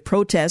target of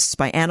protests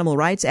by animal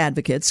rights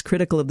advocates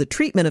critical of the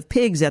treatment of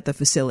pigs at the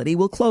facility,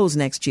 will close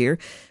next year,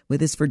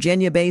 with its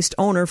Virginia-based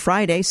owner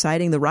Friday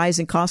citing the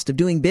rising cost of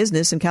doing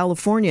business in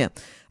California.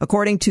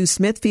 According to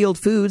Smithfield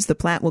Foods, the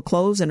plant will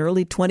close in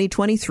early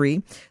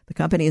 2023. The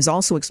company is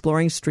also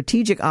exploring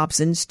strategic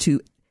options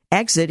to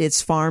exit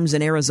its farms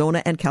in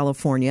Arizona and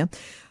California.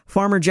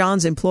 Farmer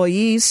John's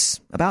employees,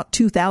 about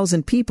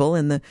 2,000 people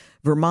in the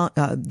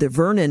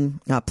Vernon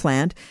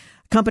plant.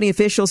 Company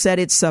officials said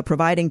it's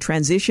providing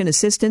transition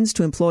assistance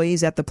to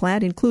employees at the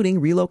plant,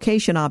 including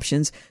relocation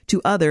options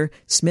to other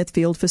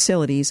Smithfield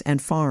facilities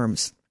and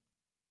farms.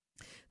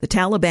 The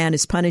Taliban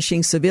is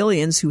punishing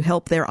civilians who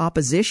help their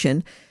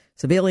opposition.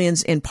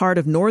 Civilians in part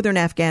of northern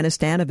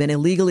Afghanistan have been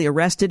illegally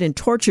arrested and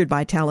tortured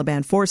by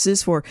Taliban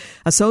forces for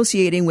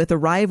associating with a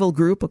rival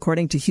group,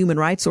 according to human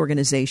rights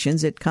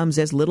organizations. It comes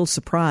as little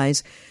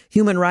surprise.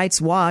 Human Rights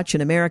Watch,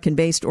 an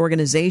American-based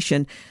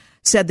organization,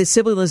 said the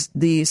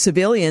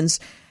civilians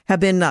have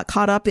been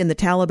caught up in the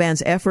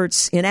Taliban's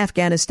efforts in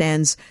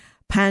Afghanistan's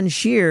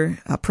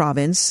Panjshir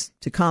province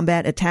to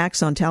combat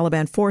attacks on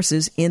Taliban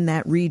forces in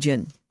that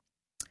region.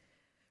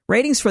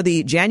 Ratings for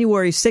the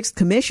January 6th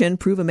Commission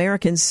prove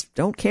Americans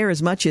don't care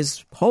as much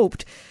as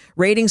hoped.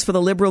 Ratings for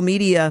the liberal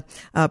media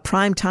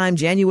primetime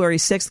January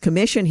 6th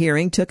Commission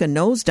hearing took a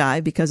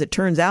nosedive because it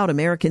turns out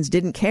Americans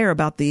didn't care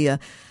about the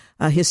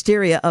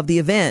hysteria of the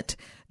event.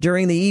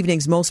 During the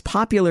evening's most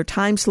popular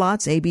time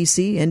slots,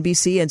 ABC,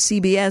 NBC, and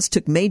CBS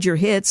took major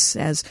hits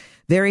as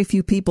very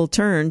few people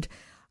turned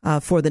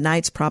for the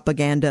night's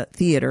propaganda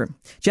theater.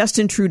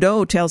 Justin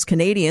Trudeau tells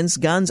Canadians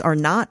guns are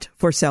not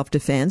for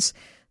self-defense.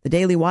 The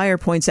Daily Wire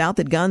points out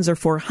that guns are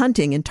for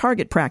hunting and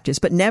target practice,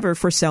 but never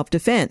for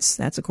self-defense.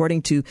 That's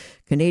according to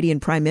Canadian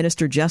Prime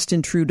Minister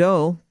Justin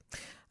Trudeau,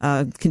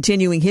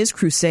 continuing his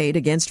crusade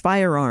against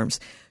firearms.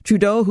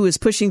 Trudeau, who is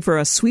pushing for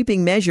a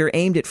sweeping measure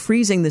aimed at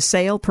freezing the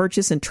sale,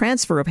 purchase, and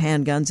transfer of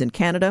handguns in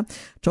Canada,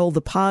 told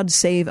the Pod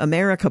Save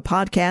America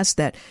podcast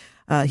that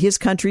his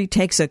country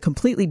takes a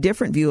completely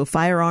different view of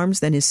firearms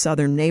than his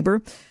southern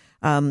neighbor.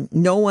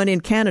 No one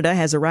in Canada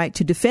has a right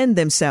to defend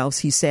themselves,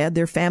 he said,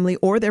 their family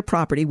or their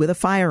property with a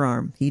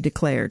firearm, he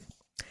declared.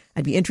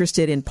 I'd be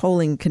interested in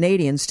polling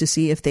Canadians to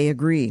see if they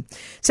agree.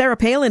 Sarah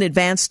Palin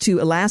advanced to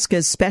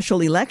Alaska's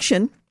special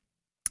election.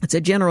 It's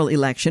a general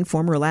election.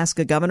 Former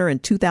Alaska governor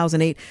and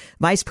 2008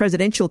 vice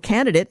presidential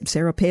candidate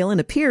Sarah Palin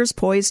appears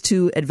poised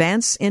to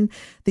advance in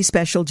the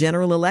special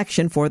general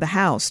election for the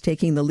House,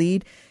 taking the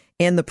lead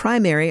in the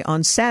primary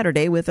on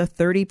Saturday with a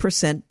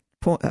 30%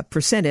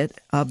 percentage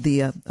of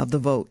the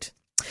vote.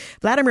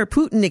 Vladimir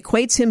Putin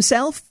equates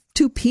himself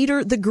to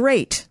Peter the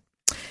Great.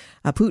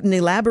 Putin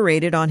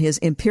elaborated on his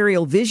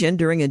imperial vision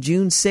during a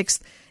June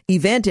 6th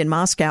event in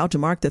Moscow to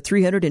mark the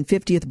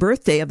 350th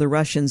birthday of the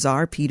Russian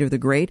Tsar, Peter the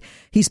Great.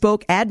 He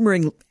spoke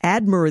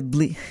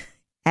admiringly,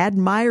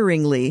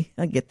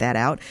 I'll get that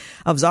out,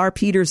 of Tsar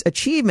Peter's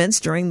achievements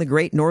during the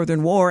Great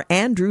Northern War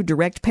and drew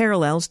direct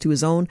parallels to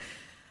his own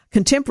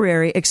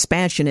contemporary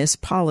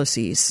expansionist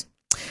policies.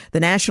 The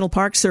National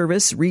Park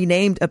Service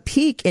renamed a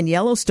peak in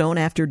Yellowstone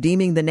after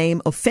deeming the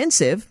name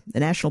offensive. The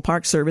National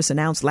Park Service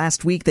announced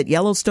last week that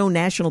Yellowstone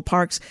National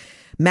Park's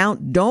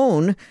Mount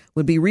Doane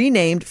would be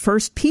renamed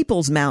First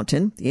Peoples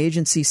Mountain. The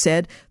agency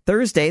said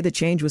Thursday the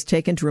change was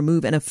taken to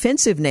remove an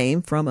offensive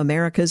name from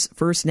America's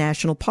first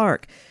national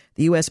park.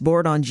 The U.S.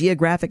 Board on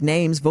Geographic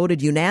Names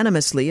voted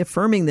unanimously,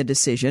 affirming the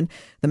decision.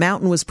 The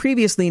mountain was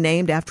previously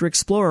named after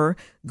explorer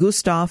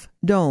Gustav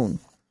Doane.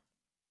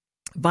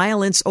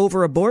 Violence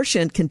over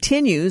abortion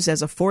continues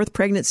as a fourth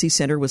pregnancy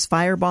center was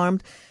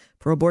firebombed.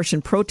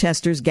 Pro-abortion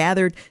protesters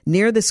gathered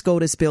near the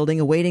SCOTUS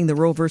building awaiting the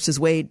Roe v.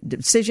 Wade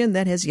decision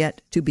that has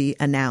yet to be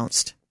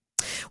announced.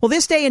 Well,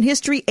 this day in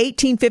history,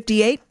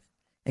 1858,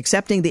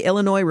 accepting the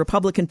Illinois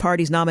Republican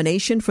Party's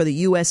nomination for the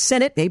U.S.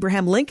 Senate,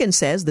 Abraham Lincoln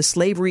says the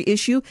slavery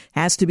issue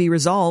has to be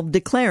resolved,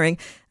 declaring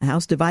a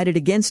house divided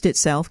against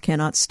itself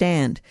cannot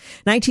stand.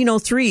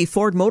 1903,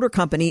 Ford Motor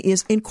Company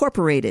is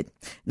incorporated.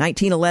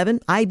 1911,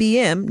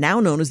 IBM, now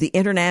known as the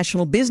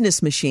International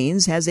Business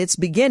Machines, has its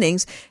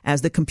beginnings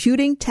as the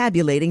Computing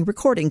Tabulating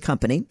Recording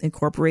Company,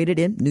 incorporated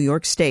in New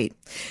York State.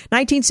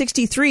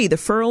 1963,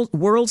 the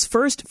world's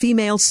first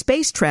female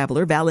space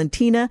traveler,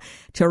 Valentina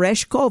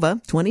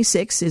Tereshkova,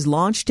 26, is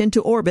launched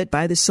into orbit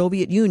by the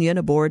Soviet Union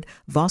aboard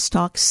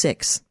Vostok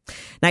 6.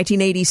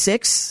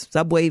 1986,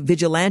 subway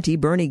vigilante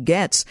Bernie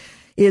Goetz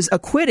is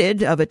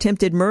acquitted of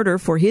attempted murder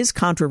for his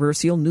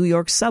controversial New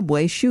York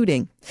subway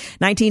shooting.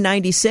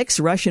 1996,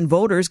 Russian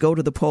voters go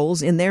to the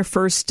polls in their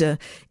first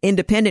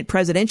independent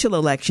presidential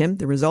election.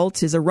 The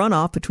result is a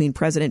runoff between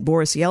President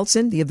Boris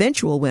Yeltsin, the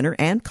eventual winner,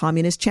 and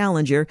communist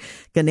challenger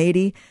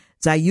Gennady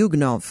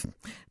Zyuganov.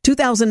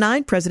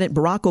 2009, President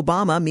Barack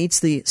Obama meets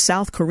the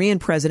South Korean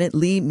President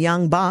Lee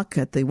Myung-bak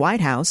at the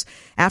White House.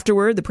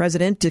 Afterward, the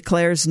president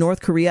declares North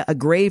Korea a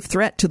grave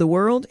threat to the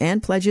world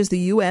and pledges the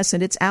U.S.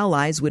 and its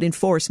allies would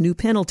enforce new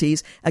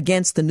penalties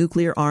against the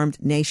nuclear-armed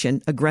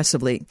nation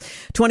aggressively.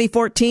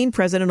 2014,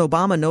 President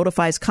Obama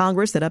notifies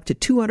Congress that up to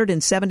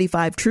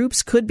 275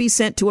 troops could be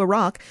sent to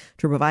Iraq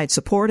to provide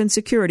support and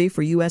security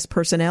for U.S.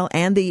 personnel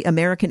and the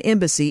American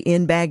embassy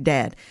in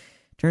Baghdad.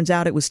 Turns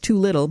out it was too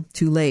little,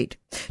 too late.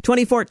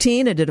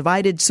 2014, a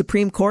divided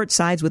Supreme Court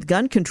sides with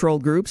gun control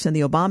groups and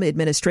the Obama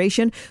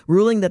administration,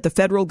 ruling that the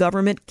federal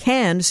government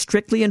can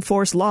strictly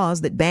enforce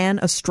laws that ban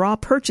a straw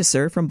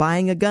purchaser from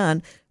buying a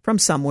gun from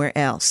somewhere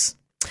else.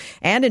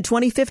 And in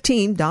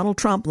 2015, Donald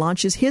Trump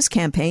launches his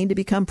campaign to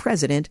become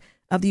president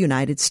of the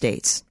United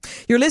States.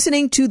 You're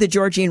listening to The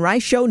Georgene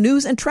Rice Show.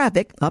 News and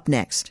traffic up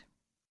next.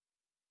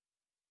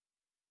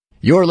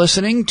 You're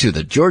listening to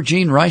the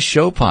Georgene Rice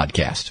Show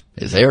podcast.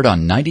 It's aired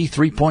on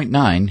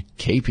 93.9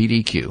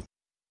 KPDQ.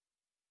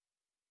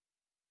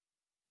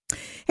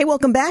 Hey,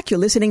 welcome back. You're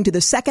listening to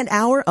the second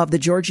hour of the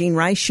Georgene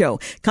Rice Show.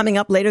 Coming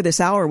up later this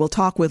hour, we'll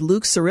talk with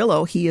Luke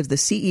Cirillo. He is the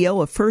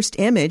CEO of First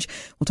Image.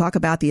 We'll talk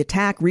about the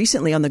attack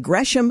recently on the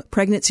Gresham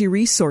Pregnancy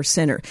Resource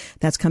Center.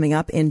 That's coming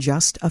up in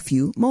just a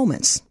few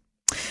moments.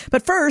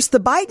 But first, the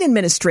Biden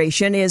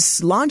administration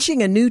is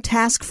launching a new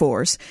task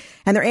force,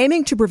 and they're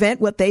aiming to prevent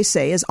what they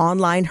say is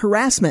online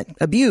harassment,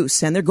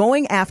 abuse, and they're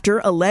going after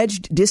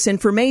alleged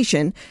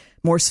disinformation,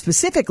 more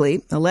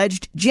specifically,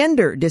 alleged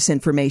gender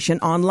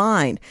disinformation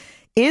online.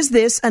 Is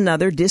this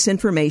another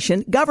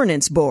disinformation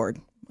governance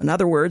board? In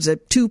other words, a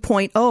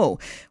 2.0.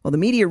 Well, the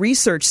Media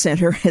Research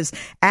Center has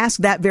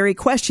asked that very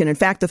question. In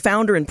fact, the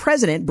founder and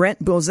president,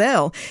 Brent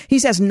Bozell, he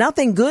says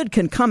nothing good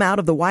can come out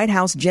of the White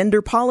House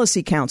Gender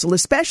Policy Council,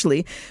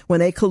 especially when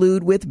they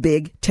collude with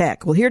big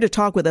tech. Well, here to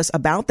talk with us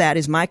about that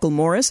is Michael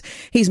Morris.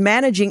 He's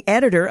managing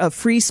editor of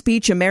Free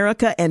Speech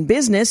America and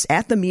Business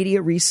at the Media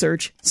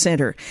Research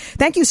Center.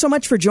 Thank you so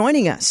much for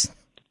joining us.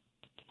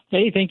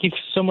 Hey, thank you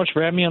so much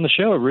for having me on the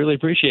show. I really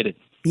appreciate it.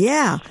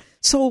 Yeah.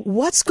 So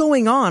what's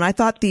going on? I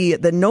thought the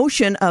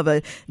notion of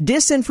a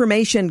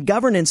disinformation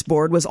governance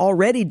board was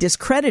already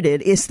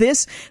discredited. Is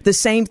this the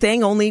same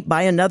thing, only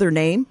by another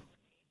name?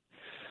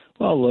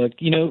 Well, look,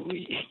 you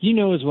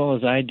know as well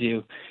as I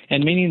do,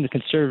 and many in the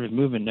conservative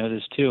movement know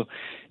this too,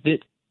 that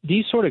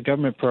these sort of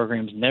government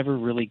programs never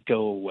really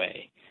go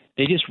away.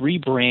 They just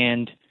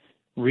rebrand,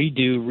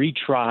 redo,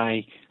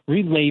 retry,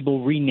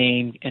 relabel,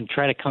 rename, and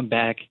try to come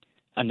back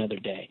another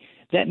day.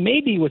 That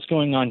may be what's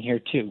going on here,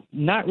 too.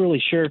 Not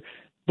really sure.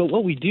 But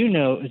what we do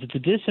know is that the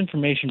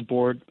Disinformation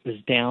Board was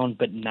down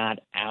but not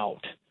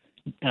out.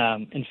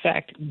 In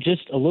fact,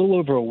 just a little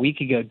over a week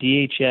ago,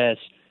 DHS,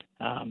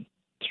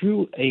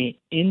 through a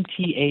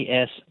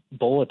NTAS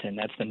bulletin,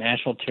 that's the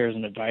National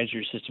Terrorism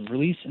Advisory System,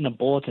 released in a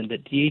bulletin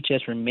that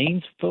DHS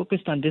remains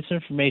focused on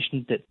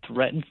disinformation that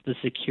threatens the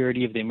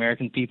security of the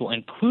American people,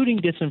 including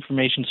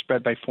disinformation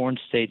spread by foreign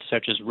states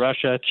such as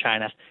Russia,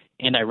 China,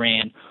 and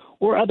Iran,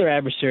 or other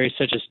adversaries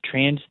such as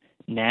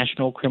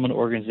transnational criminal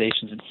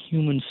organizations and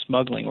human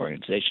smuggling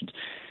organizations.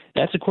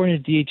 That's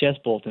according to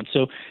DHS bulletin.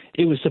 So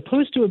it was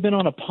supposed to have been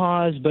on a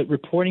pause, but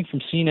reporting from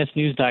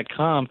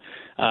CNSnews.com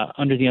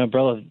under the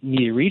umbrella of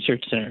Media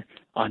Research Center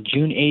on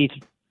June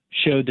 8th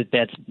showed that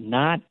that's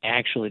not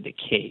actually the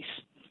case.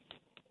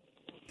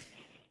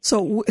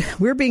 So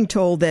we're being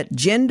told that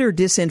gender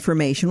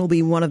disinformation will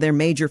be one of their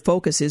major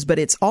focuses, but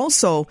it's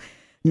also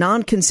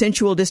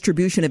non-consensual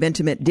distribution of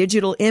intimate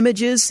digital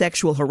images,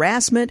 sexual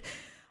harassment.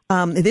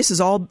 This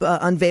is all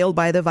unveiled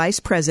by the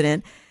vice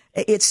president.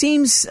 It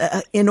seems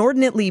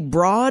inordinately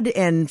broad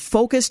and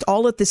focused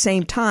all at the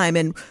same time.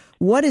 And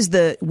what is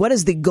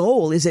the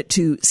goal? Is it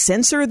to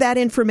censor that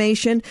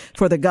information,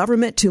 for the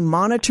government to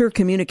monitor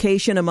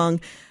communication among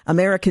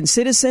American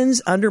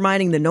citizens,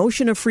 undermining the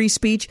notion of free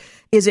speech?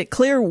 Is it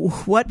clear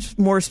what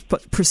more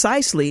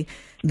precisely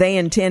they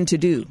intend to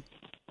do?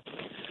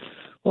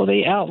 Well,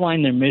 they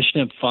outline their mission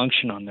and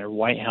function on their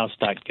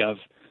whitehouse.gov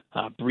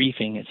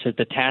briefing. It says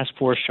the task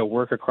force shall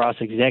work across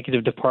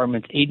executive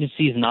departments,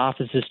 agencies, and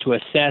offices to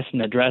assess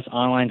and address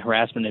online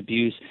harassment and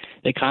abuse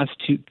that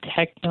constitute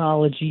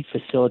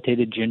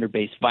technology-facilitated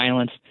gender-based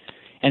violence.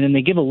 And then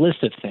they give a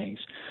list of things.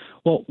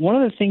 Well,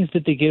 one of the things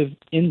that they give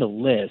in the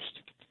list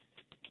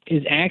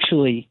is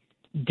actually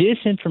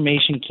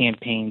disinformation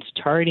campaigns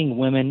targeting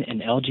women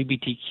and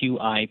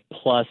LGBTQI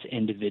plus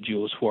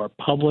individuals who are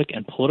public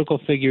and political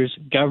figures,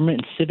 government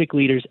and civic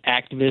leaders,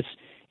 activists,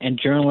 and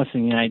journalists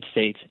in the United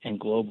States and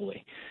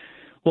globally.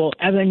 Well,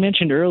 as I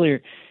mentioned earlier,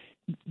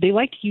 they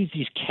like to use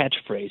these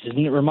catchphrases,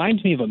 and it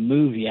reminds me of a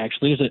movie,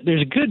 actually.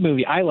 There's a good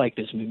movie. I like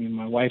this movie.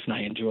 My wife and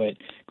I enjoy it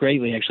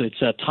greatly, actually.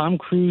 It's a Tom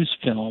Cruise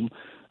film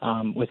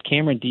with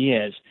Cameron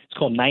Diaz. It's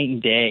called Night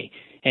and Day,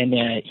 and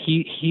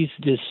he's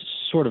this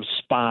sort of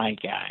spy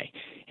guy.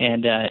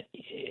 And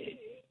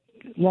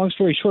long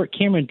story short,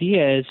 Cameron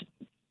Diaz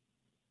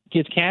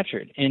gets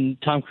captured, and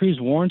Tom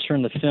Cruise warns her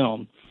in the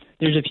film.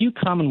 There's a few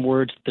common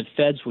words the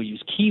feds will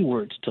use,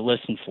 keywords to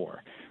listen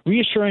for.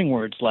 Reassuring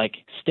words like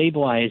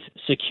stabilize,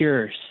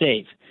 secure,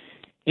 safe.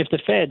 If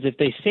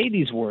they say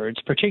these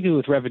words, particularly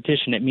with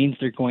repetition, it means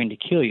they're going to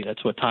kill you.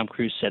 That's what Tom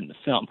Cruise said in the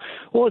film.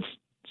 Well, it's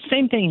the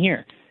same thing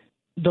here.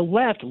 The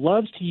left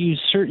loves to use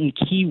certain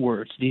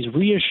keywords, these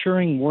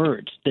reassuring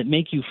words that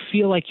make you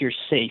feel like you're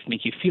safe,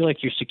 make you feel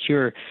like you're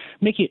secure,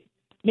 make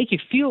you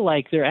feel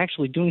like they're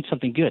actually doing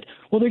something good.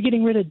 Well, they're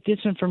getting rid of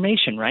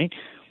disinformation, right?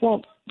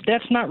 Well,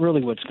 that's not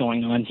really what's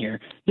going on here.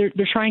 They're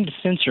trying to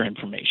censor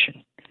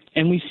information,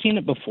 and we've seen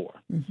it before.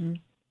 Mm-hmm.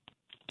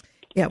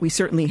 Yeah, we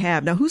certainly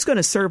have. Now, who's going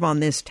to serve on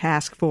this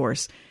task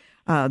force,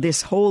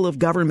 this whole of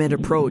government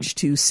approach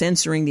to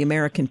censoring the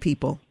American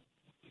people?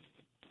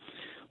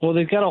 Well,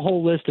 they've got a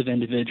whole list of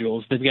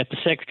individuals. They've got the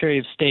Secretary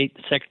of State,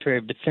 the Secretary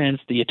of Defense,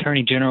 the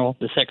Attorney General,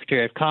 the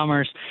Secretary of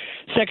Commerce,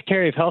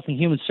 Secretary of Health and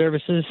Human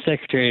Services,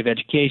 Secretary of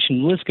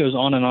Education. The list goes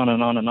on and on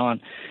and on and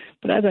on.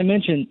 But as I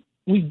mentioned,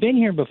 we've been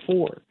here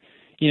before.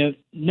 You know,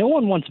 no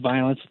one wants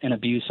violence and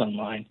abuse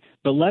online,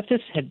 but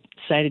leftists had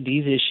cited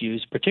these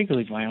issues,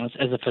 particularly violence,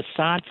 as a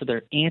facade for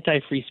their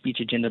anti-free speech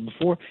agenda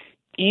before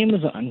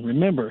Amazon,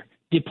 remember,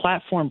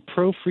 deplatformed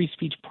pro-free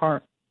speech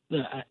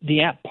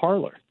the app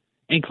Parler,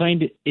 and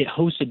claimed it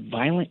hosted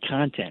violent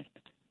content.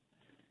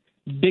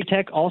 Big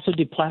Tech also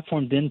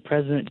deplatformed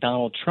then-President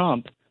Donald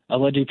Trump,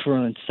 allegedly for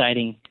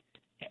inciting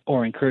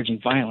or encouraging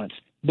violence.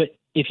 But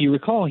if you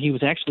recall, he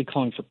was actually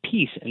calling for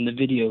peace in the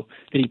video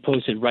that he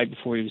posted right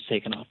before he was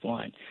taken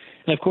offline.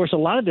 And, of course, a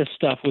lot of this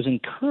stuff was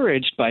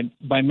encouraged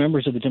by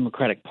members of the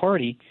Democratic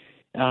Party,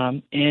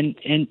 and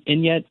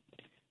yet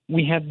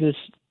we have this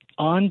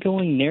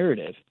ongoing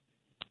narrative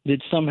that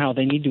somehow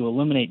they need to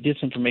eliminate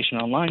disinformation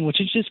online,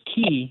 which is just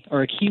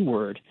a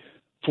keyword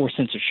for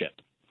censorship.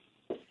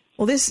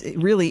 Well, this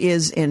really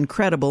is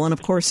incredible. And,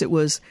 of course, it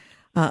was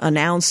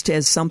announced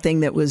as something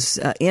that was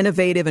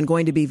innovative and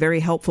going to be very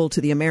helpful to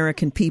the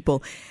American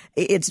people.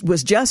 It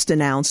was just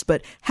announced,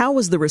 but how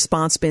has the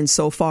response been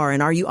so far?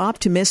 And are you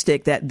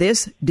optimistic that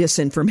this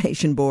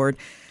disinformation board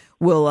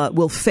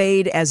will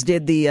fade as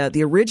did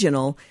the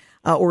original,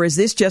 or is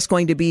this just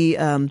going to be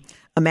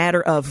a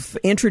matter of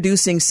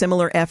introducing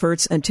similar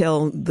efforts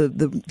until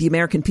the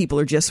American people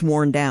are just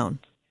worn down?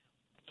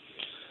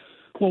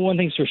 Well, one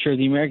thing's for sure,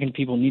 the American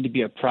people need to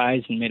be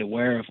apprised and made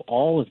aware of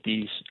all of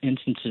these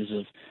instances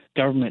of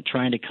government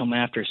trying to come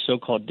after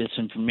so-called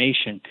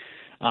disinformation.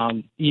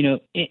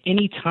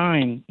 Any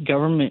time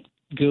government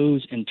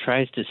goes and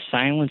tries to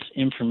silence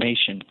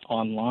information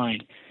online,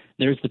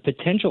 there's the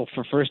potential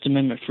for First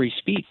Amendment free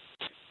speech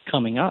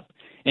coming up.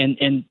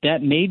 And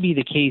that may be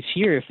the case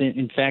here if,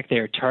 in fact, they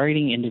are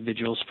targeting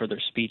individuals for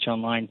their speech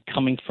online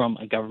coming from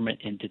a government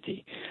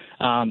entity.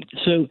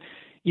 So,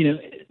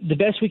 the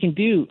best we can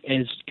do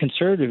as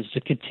conservatives is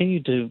to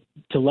continue to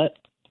let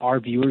our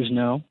viewers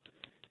know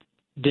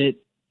that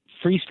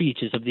free speech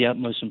is of the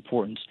utmost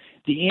importance.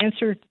 The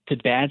answer to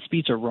bad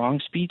speech or wrong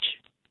speech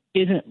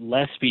isn't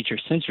less speech or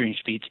censoring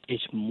speech,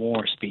 it's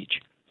more speech.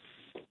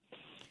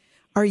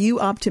 Are you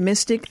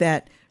optimistic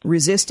that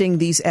resisting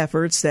these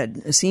efforts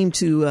that seem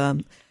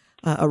to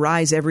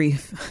arise every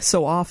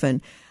so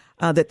often,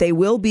 that they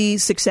will be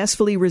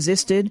successfully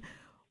resisted?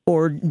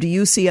 Or do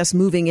you see us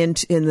moving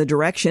in the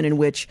direction in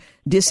which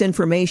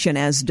disinformation,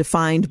 as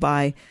defined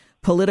by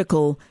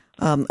political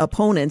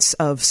opponents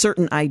of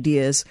certain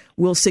ideas,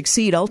 will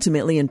succeed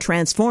ultimately in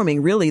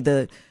transforming really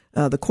the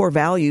core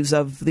values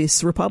of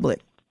this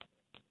republic?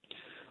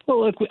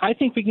 Well, look, I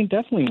think we can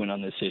definitely win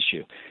on this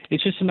issue.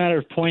 It's just a matter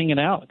of pointing it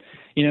out.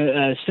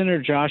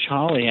 Senator Josh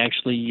Hawley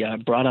actually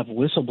brought up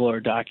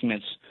whistleblower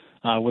documents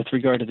with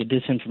regard to the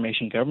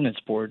Disinformation Governance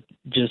Board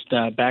just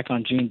back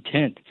on June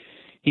 10th.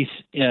 He's,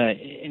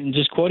 and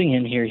just quoting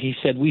him here, he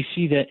said, "We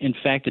see that, in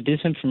fact, the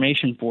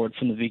Disinformation Board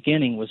from the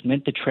beginning was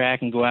meant to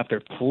track and go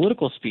after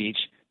political speech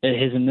that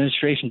his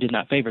administration did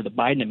not favor," the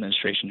Biden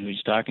administration, who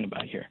he's talking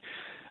about here.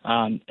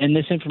 And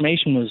this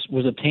information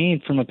was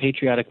obtained from a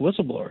patriotic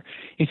whistleblower.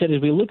 He said,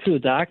 as we look through the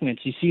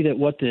documents, you see that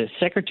what the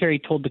secretary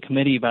told the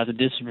committee about the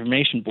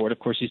Disinformation Board, of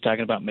course he's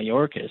talking about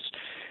Mayorkas,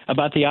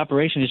 about the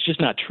operation is just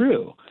not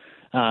true.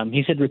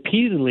 He said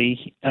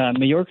repeatedly,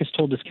 Mayorkas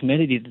told this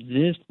committee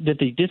that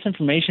the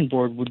Disinformation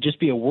Board would just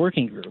be a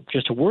working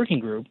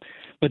group,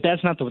 but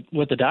that's not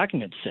what the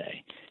documents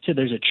say. He said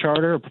there's a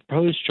charter, a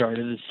proposed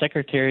charter, that the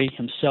secretary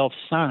himself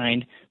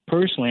signed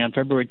personally on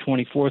February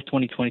 24th,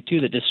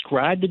 2022, that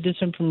described the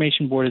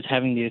Disinformation Board as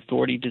having the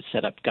authority to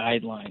set up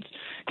guidelines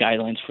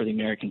for the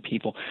American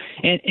people.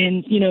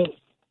 And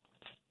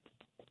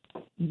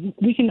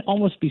we can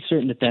almost be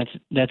certain that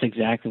that's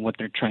exactly what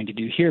they're trying to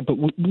do here, but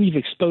we've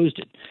exposed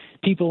it.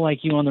 People like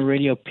you on the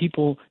radio,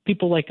 people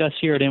like us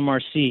here at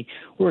MRC,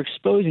 we're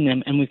exposing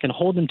them, and we can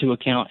hold them to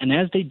account. And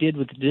as they did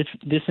with the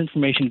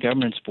Disinformation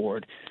Governance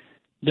Board,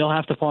 they'll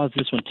have to pause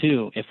this one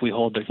too if we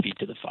hold their feet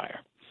to the fire.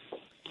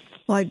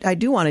 Well, I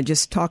do want to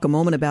just talk a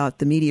moment about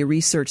the Media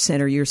Research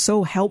Center. You're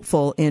so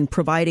helpful in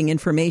providing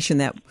information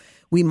that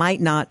we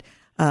might not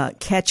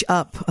catch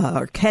up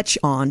or catch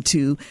on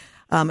to.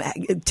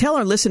 Tell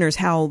our listeners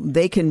how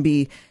they can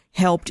be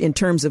helped in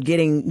terms of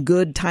getting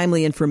good,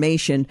 timely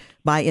information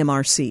by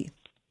MRC.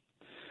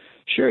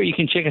 Sure. You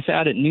can check us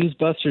out at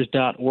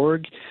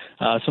newsbusters.org.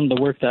 Some of the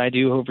work that I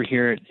do over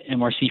here at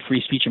MRC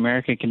Free Speech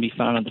America can be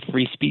found on the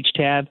Free Speech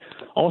tab.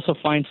 Also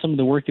find some of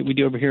the work that we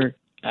do over here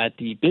at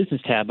the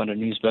Business tab under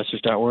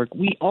newsbusters.org.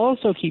 We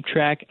also keep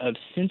track of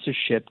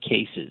censorship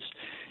cases,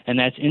 and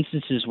that's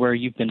instances where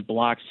you've been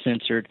blocked,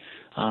 censored,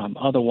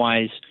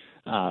 otherwise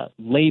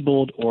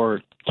labeled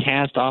or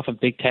cast off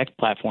of big tech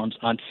platforms.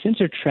 On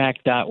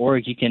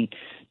censortrack.org, you can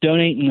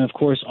donate and, of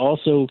course,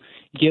 also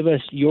give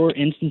us your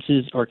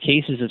instances or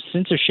cases of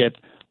censorship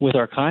with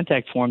our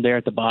contact form there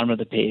at the bottom of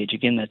the page.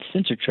 Again, that's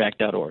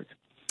censortrack.org.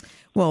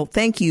 Well,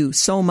 thank you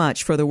so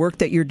much for the work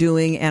that you're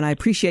doing, and I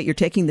appreciate your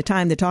taking the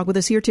time to talk with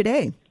us here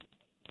today.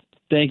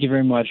 Thank you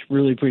very much.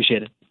 Really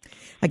appreciate it.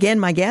 Again,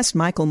 my guest,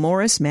 Michael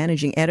Morris,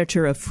 Managing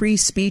Editor of Free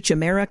Speech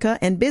America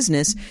and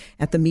Business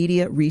at the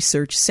Media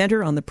Research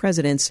Center on the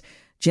President's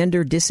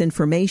Gender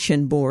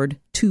Disinformation Board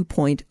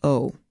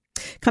 2.0.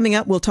 Coming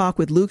up, we'll talk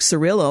with Luke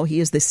Cirillo. He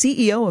is the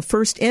CEO of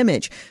First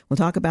Image. We'll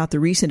talk about the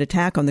recent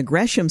attack on the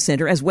Gresham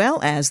Center, as well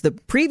as the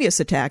previous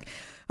attack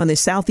on the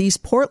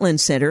Southeast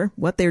Portland Center,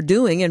 what they're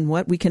doing and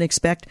what we can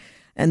expect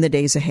in the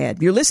days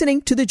ahead. You're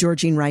listening to The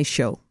Georgene Rice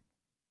Show.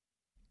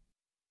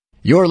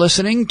 You're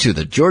listening to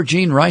The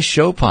Georgene Rice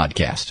Show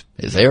podcast.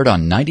 It's aired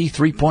on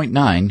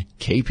 93.9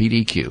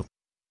 KPDQ.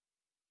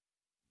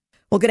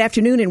 Well, good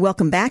afternoon and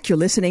welcome back. You're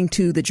listening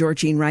to The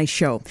Georgene Rice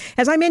Show.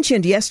 As I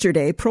mentioned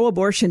yesterday,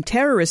 pro-abortion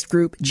terrorist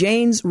group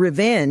Jane's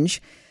Revenge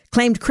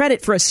claimed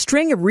credit for a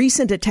string of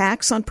recent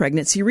attacks on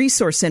pregnancy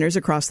resource centers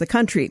across the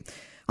country.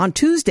 On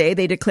Tuesday,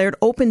 they declared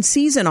open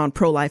season on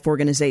pro-life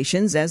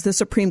organizations as the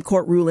Supreme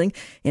Court ruling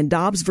in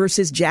Dobbs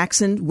versus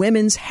Jackson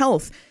Women's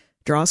Health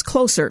draws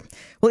closer.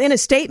 Well, in a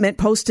statement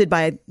posted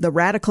by the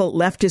radical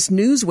leftist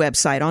news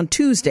website on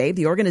Tuesday,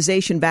 the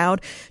organization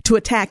vowed to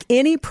attack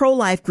any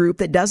pro-life group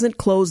that doesn't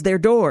close their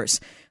doors.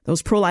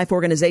 Those pro-life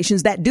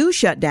organizations that do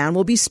shut down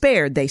will be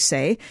spared, they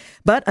say.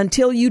 But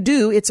until you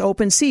do, it's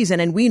open season,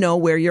 and we know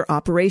where your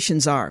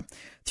operations are.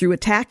 Through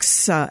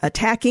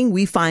attacking,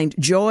 we find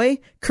joy,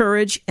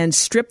 courage, and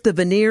strip the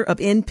veneer of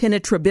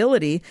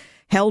impenetrability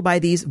held by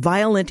these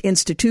violent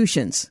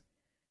institutions.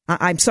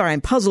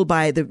 I'm puzzled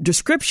by the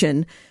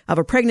description of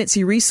a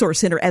pregnancy resource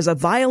center as a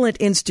violent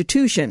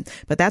institution,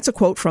 but that's a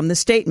quote from the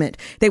statement.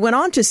 They went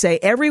on to say,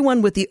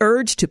 everyone with the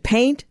urge to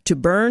paint, to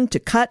burn, to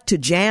cut, to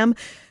jam,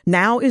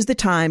 now is the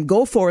time.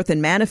 Go forth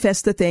and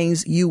manifest the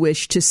things you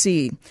wish to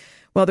see.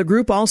 Well, the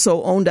group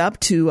also owned up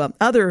to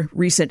other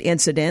recent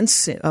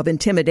incidents of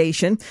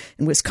intimidation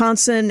in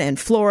Wisconsin and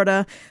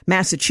Florida,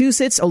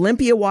 Massachusetts,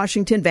 Olympia,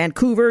 Washington,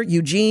 Vancouver,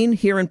 Eugene,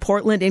 here in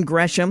Portland, in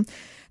Gresham.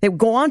 They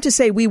go on to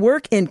say, we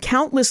work in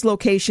countless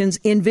locations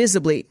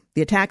invisibly.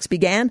 The attacks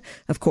began,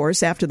 of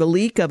course, after the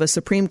leak of a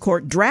Supreme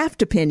Court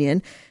draft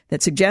opinion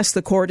that suggests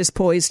the court is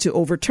poised to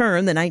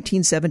overturn the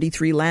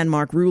 1973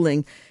 landmark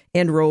ruling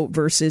in Roe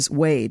versus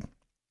Wade.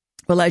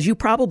 Well, as you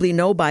probably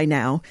know by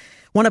now,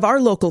 one of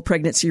our local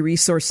pregnancy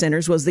resource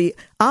centers was the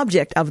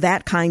object of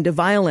that kind of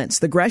violence.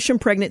 The Gresham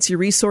Pregnancy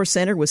Resource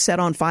Center was set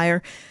on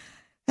fire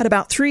at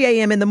about 3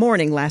 a.m. in the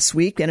morning last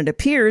week, and it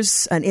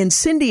appears an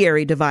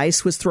incendiary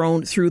device was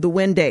thrown through the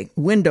window.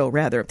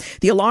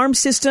 The alarm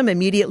system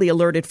immediately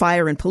alerted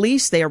fire and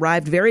police. They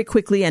arrived very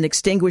quickly and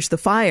extinguished the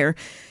fire.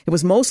 It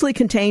was mostly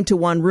contained to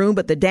one room,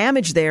 but the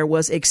damage there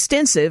was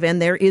extensive, and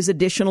there is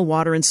additional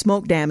water and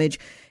smoke damage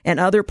in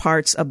other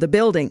parts of the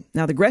building.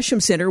 Now, the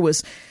Gresham Center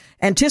was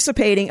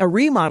anticipating a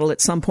remodel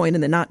at some point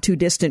in the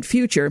not-too-distant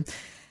future,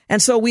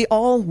 and so we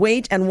all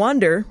wait and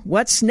wonder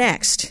what's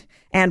next.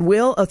 And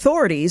will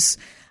authorities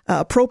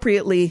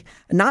appropriately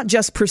not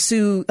just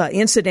pursue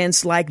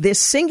incidents like this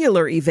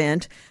singular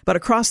event, but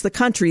across the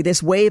country,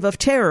 this wave of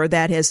terror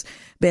that has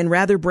been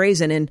rather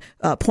brazen in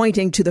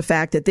pointing to the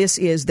fact that this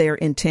is their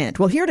intent?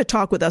 Well, here to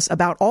talk with us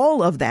about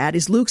all of that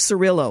is Luke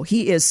Cirillo.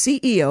 He is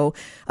CEO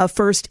of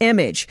First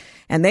Image,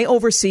 and they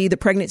oversee the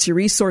pregnancy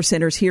resource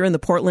centers here in the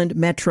Portland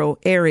metro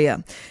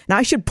area. Now,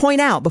 I should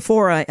point out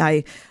before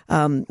I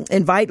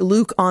invite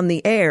Luke on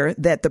the air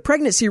that the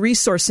pregnancy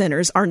resource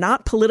centers are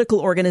not political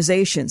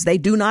organizations. They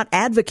do not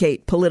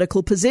advocate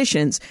political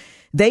positions.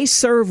 They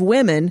serve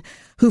women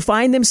who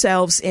find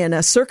themselves in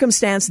a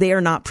circumstance they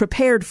are not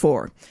prepared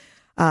for.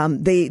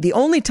 The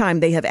only time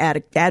they have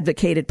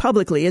advocated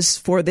publicly is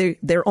for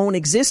their own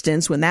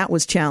existence, when that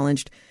was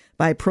challenged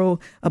by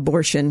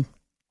pro-abortion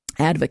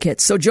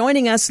advocates. So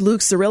joining us,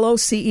 Luke Cirillo,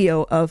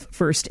 CEO of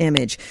First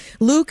Image.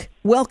 Luke,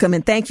 welcome,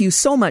 and thank you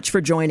so much for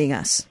joining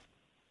us.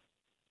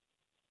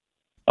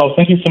 Oh,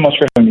 thank you so much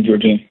for having me,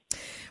 Georgine.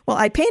 Well,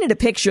 I painted a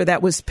picture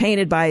that was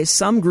painted by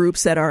some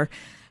groups that are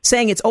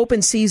saying it's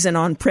open season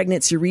on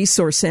pregnancy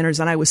resource centers,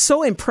 and I was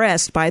so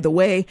impressed by the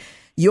way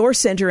your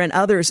center and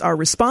others are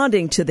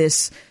responding to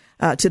this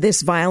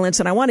violence,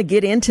 and I want to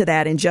get into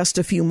that in just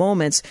a few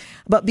moments.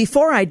 But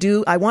before I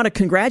do, I want to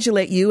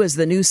congratulate you as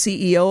the new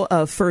CEO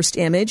of First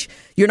Image.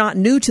 You're not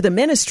new to the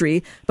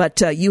ministry,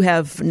 but you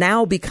have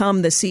now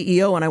become the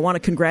CEO, and I want to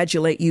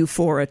congratulate you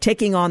for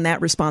taking on that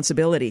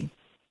responsibility.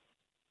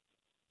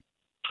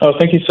 Oh,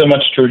 thank you so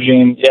much,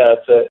 Georgine. Yeah,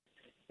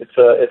 it's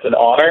an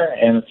honor,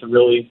 and it's a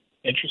really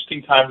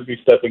interesting time to be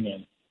stepping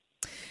in.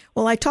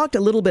 Well, I talked a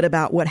little bit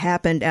about what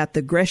happened at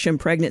the Gresham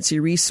Pregnancy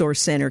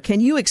Resource Center. Can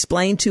you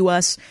explain to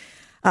us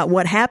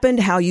what happened,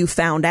 how you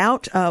found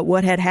out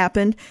what had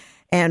happened,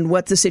 and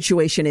what the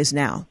situation is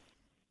now?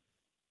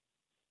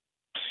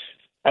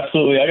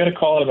 Absolutely. I got a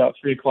call at about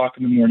 3 o'clock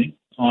in the morning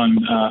on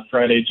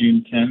Friday,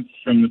 June 10th,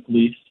 from the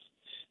police,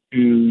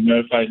 who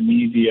notified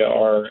me via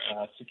our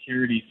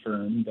security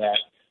firm that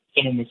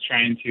someone was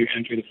trying to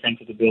enter the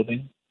front of the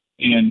building,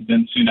 and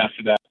then soon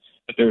after that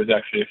there was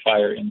actually a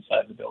fire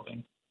inside the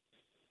building.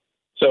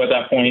 So at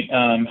that point,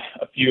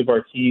 a few of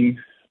our team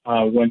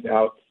went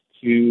out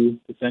to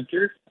the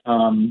center,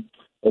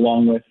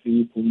 along with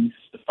the police,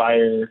 the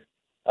fire,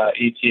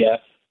 ATF,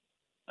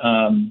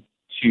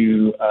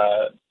 to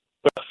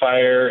put a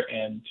fire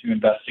and to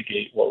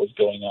investigate what was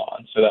going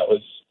on. So that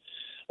was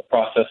a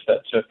process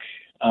that took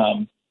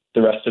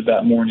the rest of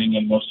that morning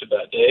and most of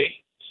that day.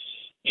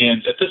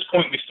 And at this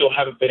point, we still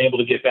haven't been able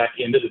to get back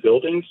into the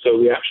building, so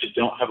we actually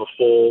don't have a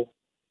full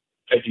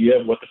idea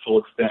of what the full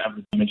extent of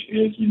the damage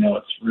is. You know,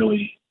 it's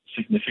really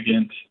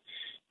significant.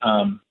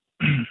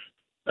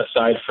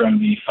 Aside from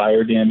the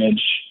fire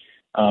damage,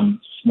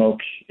 smoke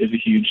is a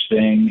huge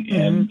thing.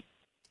 And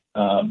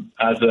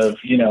as of,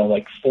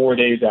 4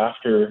 days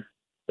after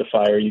the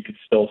fire, you could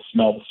still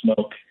smell the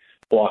smoke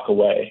a block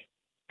away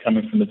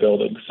coming from the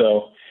building.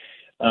 So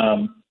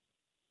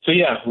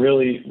yeah,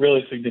 really,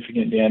 really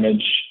significant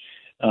damage.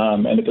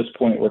 And at this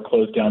point, we're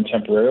closed down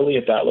temporarily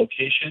at that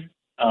location.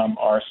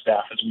 Our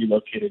staff has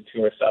relocated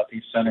to our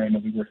Southeast Center, and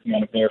we'll be working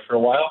on it there for a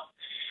while.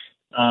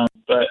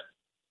 But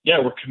yeah,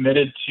 we're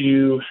committed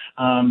to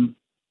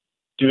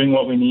doing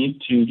what we need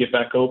to get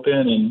back open.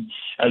 And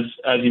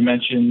as you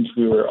mentioned,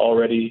 we were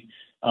already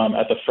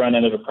at the front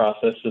end of the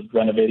process of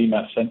renovating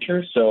that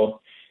center. So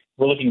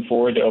we're looking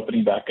forward to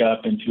opening back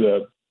up into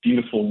a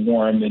beautiful,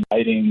 warm,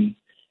 inviting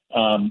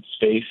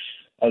space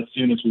as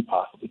soon as we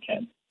possibly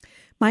can.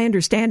 My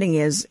understanding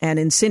is an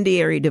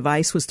incendiary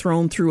device was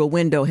thrown through a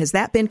window. Has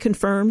that been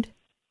confirmed?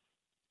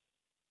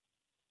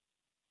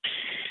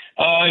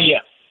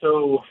 Yes.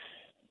 So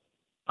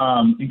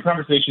in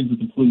conversations with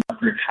the police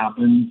after it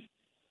happened,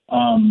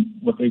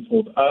 what they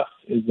told us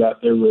is that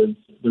there was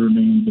the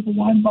remains of a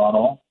wine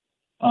bottle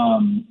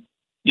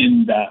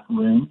in that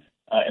room,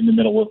 in the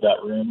middle of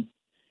that room.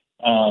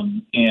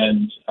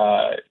 And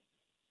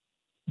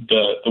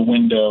the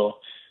window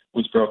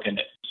was broken.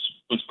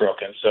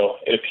 So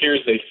it appears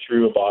they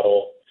threw a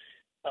bottle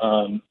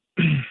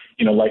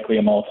likely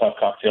a Molotov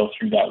cocktail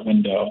through that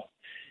window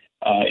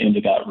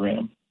into that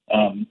room.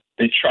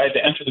 They tried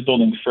to enter the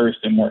building first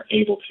and weren't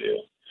able to.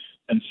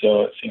 And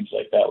so it seems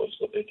like that was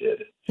what they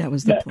did. That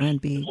was the plan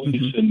B.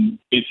 Police and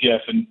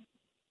ATF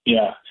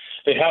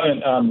they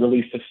haven't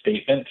released a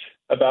statement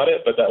about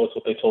it, but that was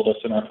what they told us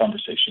in our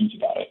conversations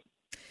about it.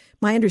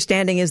 My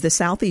understanding is the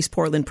Southeast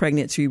Portland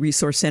Pregnancy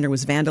Resource Center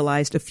was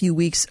vandalized a few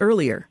weeks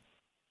earlier.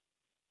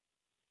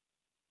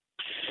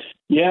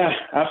 Yeah,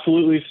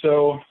 absolutely.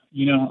 So,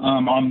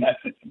 on, I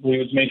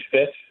believe it was May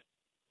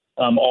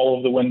 5th, all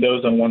of the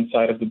windows on one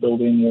side of the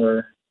building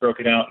were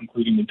broken out,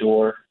 including the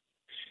door,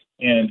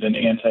 and an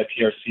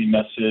anti-PRC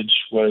message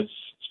was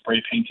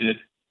spray painted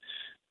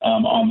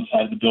on the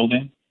side of the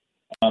building.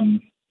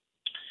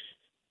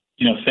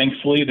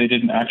 Thankfully, they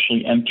didn't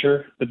actually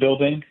enter the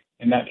building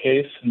in that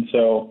case, and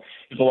so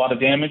there's a lot of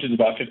damage. It's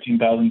about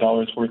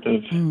 $15,000 worth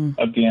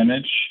of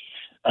damage,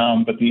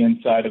 but the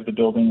inside of the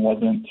building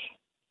wasn't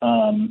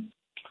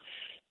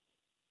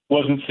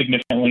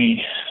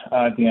significantly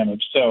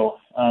damaged. So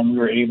we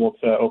were able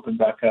to open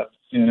back up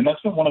soon, and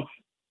that's been one of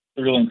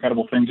the really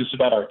incredible things just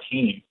about our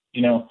team.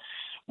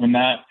 When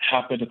that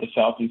happened at the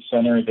Southeast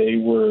Center, they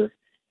were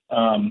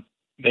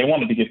they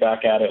wanted to get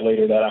back at it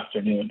later that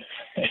afternoon,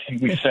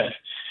 and we said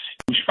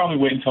we should probably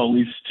wait until at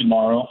least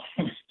tomorrow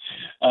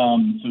so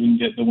we can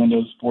get the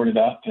windows boarded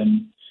up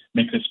and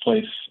make this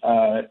place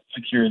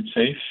secure and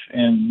safe.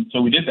 And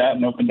so we did that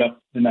and opened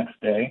up the next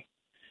day.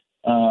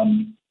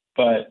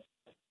 But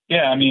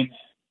yeah,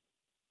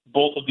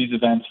 both of these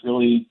events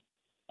really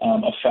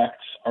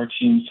affect our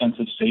team's sense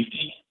of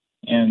safety,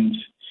 and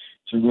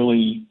it's a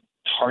really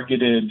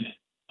targeted,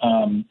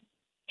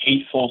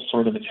 hateful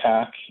sort of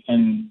attack,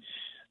 and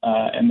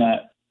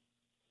that,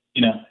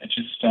 it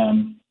just,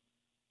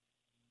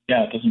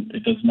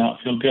 it does not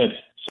feel good.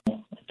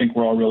 So I think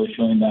we're all really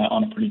feeling that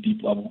on a pretty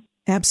deep level.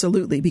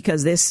 Absolutely,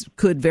 because this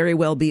could very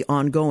well be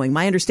ongoing.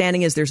 My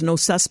understanding is there's no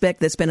suspect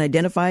that's been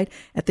identified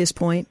at this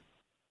point.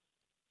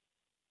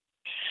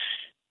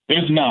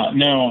 There's not,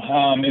 no.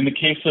 In the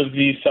case of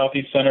the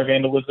Southeast Center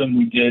vandalism,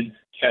 we did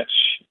catch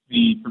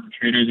the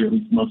perpetrators, or at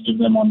least most of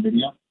them, on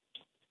video.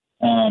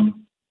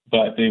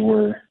 But they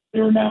were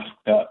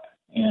masked up,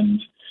 and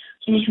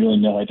so there's really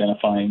no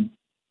identifying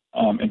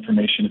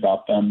information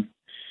about them.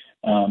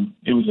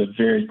 It was a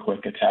very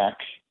quick attack.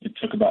 It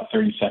took about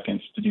 30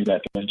 seconds to do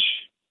that damage.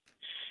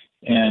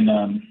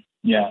 And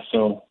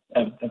so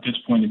at this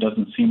point, it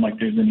doesn't seem like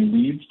there's any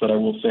leads, but I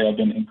will say I've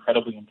been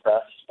incredibly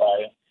impressed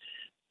by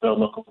the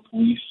local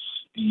police,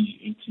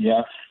 the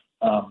ATF,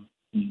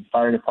 the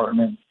fire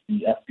department,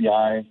 the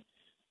FBI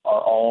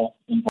are all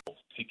involved,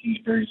 taking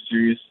it very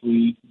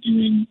seriously,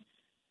 doing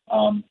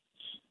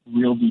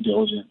real due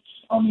diligence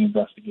on the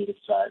investigative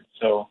side.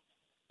 So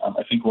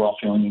I think we're all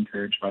feeling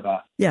encouraged by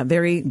that. Yeah,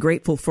 very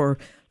grateful for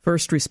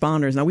first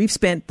responders. Now, we've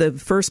spent the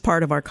first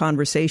part of our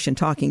conversation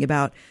talking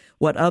about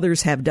what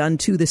others have done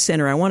to the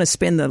center. I want to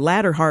spend the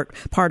latter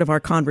part of our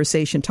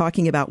conversation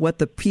talking about what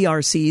the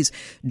PRCs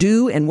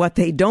do and what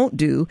they don't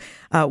do.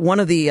 One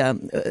of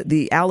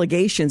the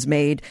allegations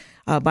made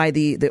by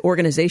the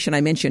organization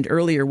I mentioned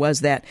earlier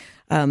was that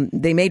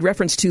they made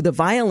reference to the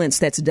violence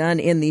that's done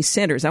in these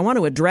centers. I want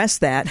to address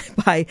that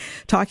by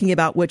talking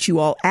about what you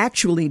all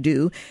actually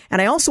do.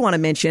 And I also want to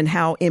mention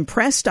how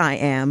impressed I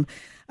am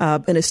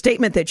in a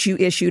statement that you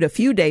issued a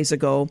few days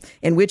ago,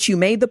 in which you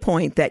made the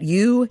point that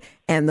you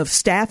and the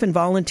staff and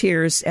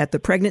volunteers at the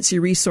pregnancy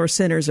resource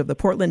centers of the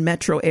Portland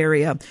metro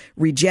area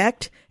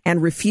reject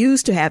and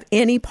refuse to have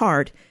any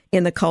part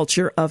in the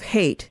culture of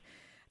hate.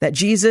 That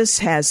Jesus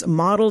has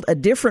modeled a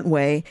different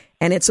way,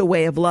 and it's a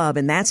way of love.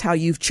 And that's how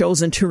you've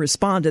chosen to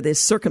respond to this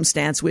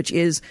circumstance, which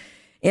is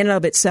in and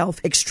of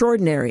itself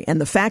extraordinary. And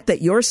the fact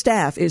that your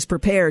staff is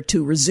prepared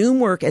to resume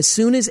work as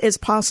soon as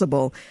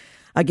possible,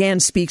 again,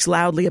 speaks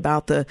loudly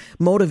about the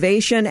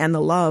motivation and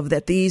the love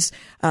that these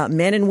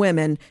men and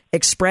women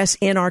express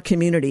in our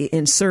community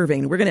in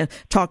serving. We're going to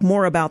talk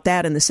more about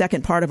that in the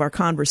second part of our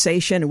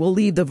conversation. We'll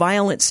leave the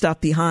violent stuff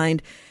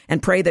behind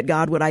and pray that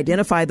God would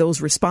identify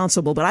those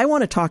responsible. But I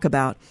want to talk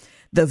about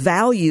the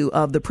value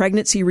of the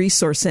pregnancy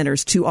resource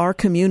centers to our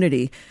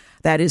community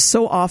that is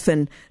so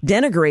often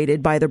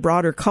denigrated by the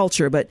broader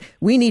culture. But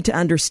we need to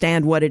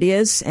understand what it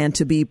is and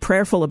to be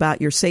prayerful about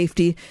your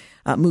safety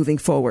moving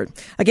forward.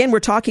 Again, we're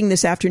talking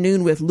this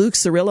afternoon with Luke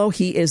Cirillo.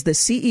 He is the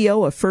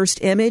CEO of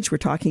First Image. We're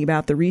talking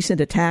about the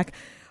recent attack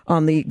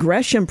on the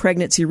Gresham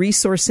Pregnancy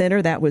Resource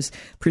Center that was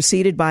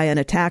preceded by an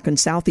attack on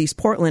Southeast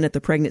Portland at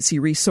the Pregnancy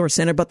Resource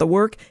Center. But the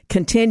work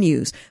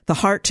continues. The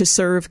heart to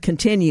serve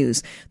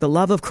continues. The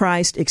love of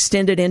Christ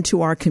extended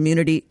into our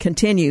community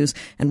continues.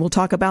 And we'll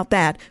talk about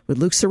that with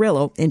Luke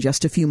Cirillo in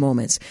just a few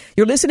moments.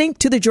 You're listening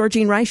to The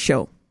Georgene Rice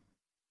Show.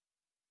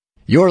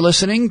 You're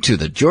listening to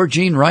The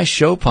Georgene Rice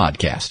Show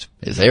podcast.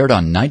 It's aired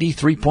on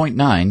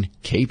 93.9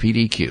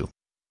 KPDQ.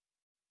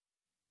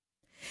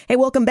 Hey,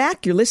 welcome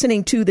back. You're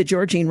listening to The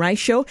Georgene Rice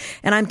Show,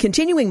 and I'm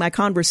continuing my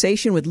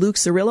conversation with Luke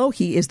Cirillo.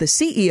 He is the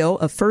CEO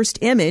of First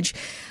Image.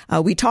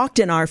 We talked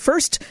in our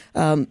first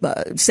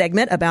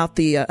segment about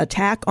the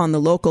attack on the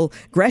local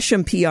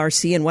Gresham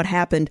PRC and what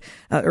happened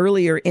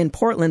earlier in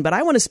Portland, but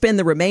I want to spend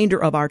the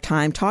remainder of our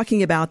time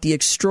talking about the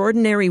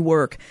extraordinary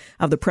work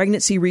of the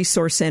Pregnancy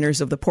Resource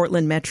Centers of the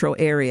Portland metro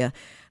area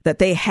that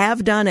they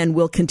have done and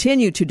will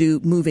continue to do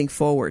moving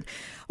forward.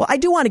 Well, I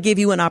do want to give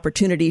you an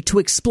opportunity to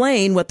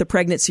explain what the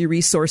Pregnancy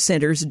Resource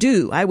Centers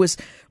do. I was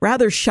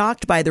rather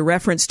shocked by the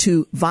reference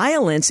to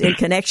violence in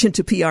connection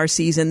to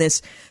PRCs in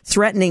this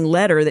threatening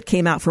letter that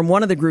came out from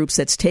one of the groups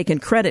that's taken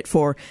credit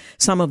for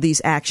some of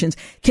these actions.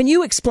 Can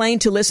you explain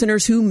to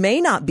listeners who may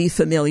not be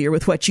familiar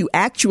with what you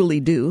actually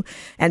do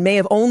and may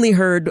have only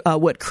heard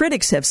what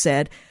critics have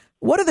said,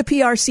 what do the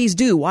PRCs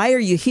do? Why are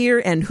you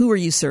here and who are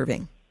you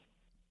serving?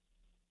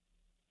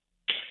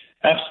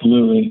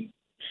 Absolutely.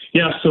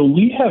 Yeah, so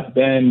we have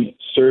been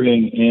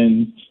serving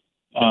in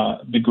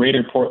the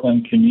greater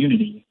Portland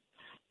community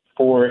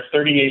for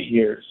 38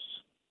 years.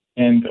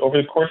 And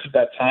over the course of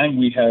that time,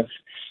 we have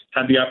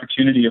had the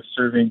opportunity of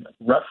serving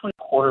roughly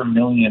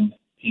 250,000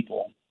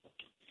 people.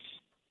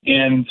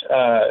 And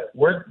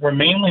we're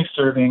mainly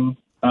serving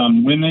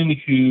women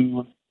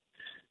who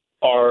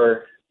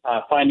are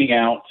finding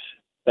out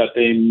that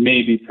they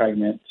may be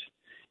pregnant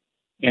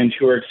and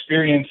who are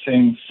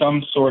experiencing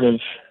some sort of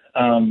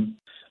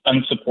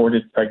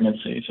unsupported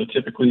pregnancy. So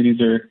typically these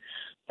are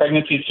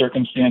pregnancy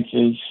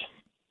circumstances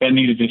that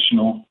need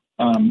additional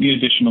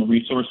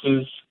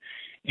resources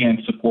and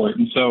support.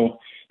 And so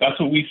that's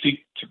what we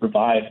seek to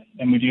provide.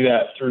 And we do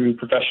that through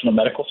professional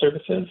medical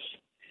services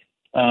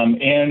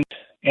and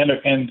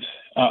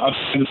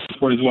other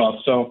support as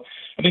well. So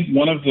I think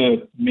one of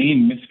the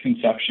main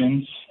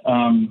misconceptions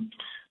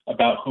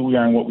about who we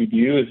are and what we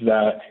do is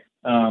that,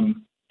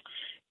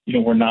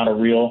 we're not a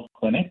real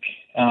clinic.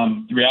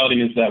 The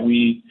reality is that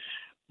we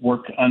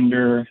work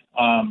under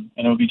an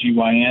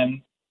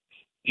OBGYN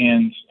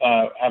and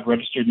have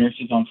registered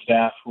nurses on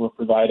staff who are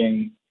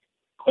providing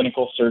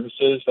clinical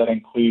services that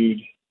include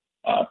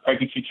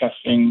pregnancy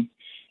testing,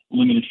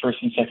 limited first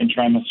and second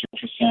trimester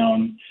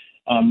ultrasound,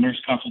 nurse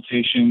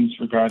consultations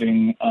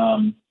regarding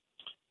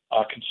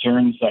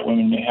concerns that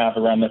women may have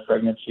around their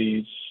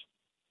pregnancies,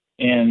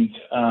 and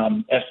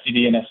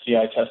STD and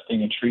STI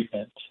testing and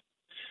treatment.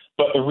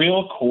 But the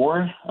real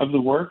core of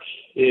the work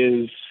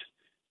is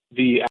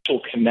the actual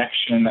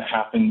connection that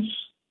happens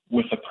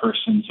with a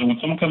person. So when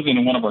someone comes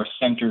into one of our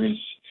centers,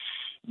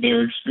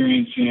 they're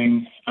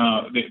experiencing,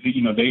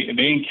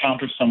 they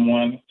encounter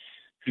someone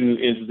who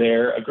is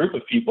there, a group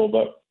of people,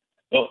 but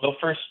they'll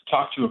first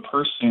talk to a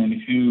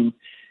person who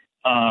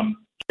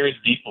cares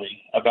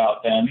deeply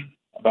about them,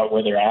 about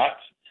where they're at,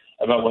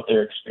 about what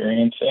they're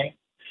experiencing.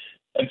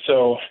 And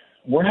so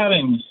we're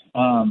having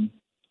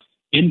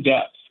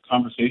in-depth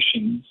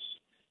conversations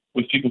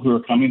with people who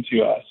are coming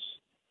to us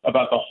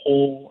about the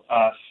whole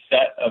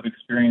set of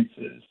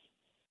experiences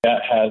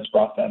that has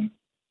brought them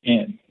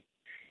in.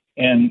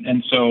 And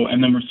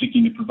then we're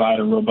seeking to provide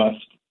a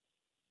robust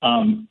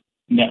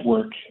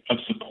network of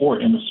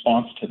support in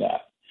response to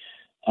that.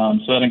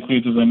 So that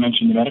includes, as I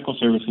mentioned, the medical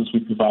services we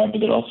provide,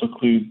 but it also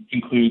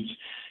includes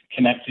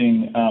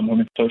connecting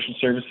women's social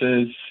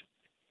services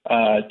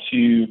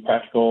to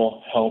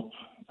practical help,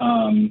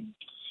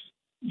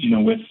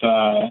 with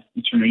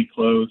maternity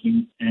clothes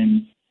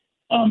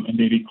and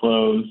baby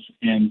clothes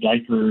and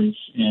diapers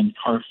and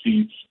car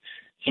seats,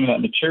 some of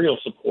that material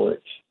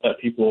support that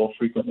people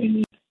frequently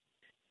need.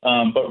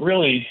 But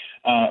really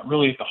at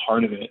the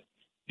heart of it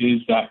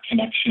is that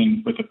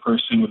connection with a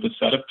person, with a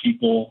set of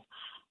people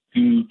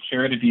who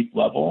care at a deep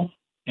level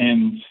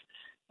and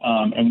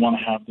want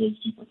to have those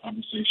deeper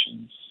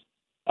conversations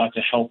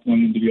to help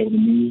women to be able to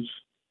move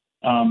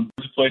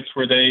to a place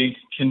where they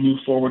can move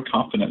forward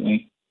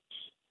confidently.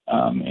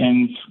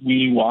 And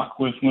we walk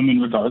with women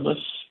regardless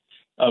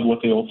of what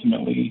they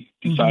ultimately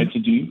decide to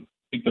do. I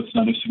think that's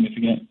another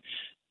significant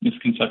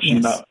misconception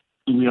about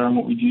who we are and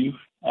what we do.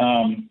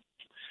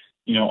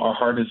 Our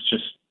heart is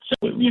just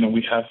simply,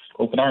 we have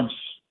open arms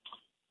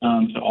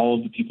to all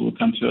of the people who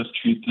come to us,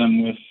 treat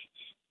them with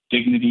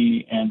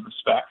dignity and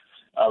respect,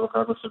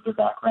 regardless of their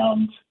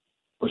background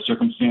or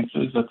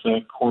circumstances. That's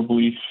a core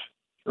belief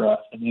for us.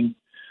 I mean,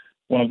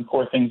 one of the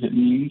core things it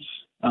means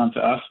to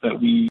us that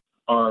we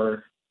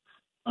are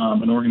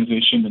an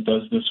organization that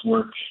does this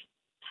work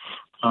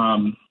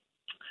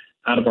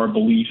out of our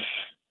belief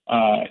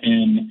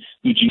in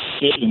who Jesus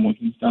is and what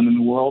he's done in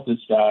the world is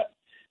that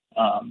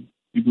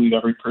we believe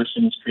every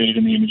person is created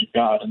in the image of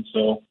God, and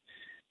so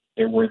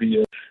they're worthy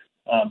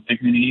of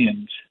dignity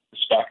and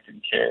respect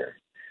and care,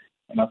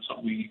 and that's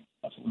what we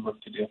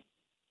work to do.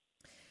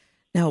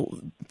 Now,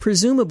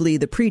 presumably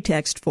the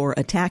pretext for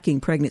attacking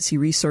pregnancy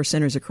resource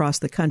centers across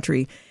the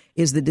country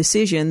is the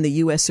decision the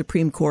U.S.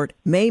 Supreme Court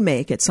may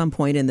make at some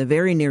point in the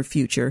very near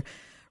future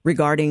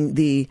regarding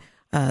the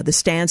the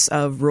stance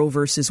of Roe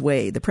versus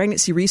Wade. The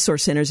pregnancy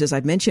resource centers, as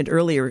I've mentioned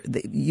earlier,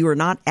 you are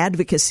not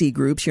advocacy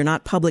groups. You're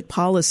not public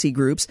policy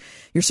groups.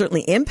 You're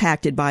certainly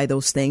impacted by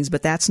those things,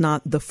 but that's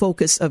not the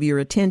focus of your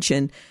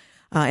attention,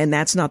 and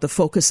that's not the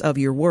focus of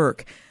your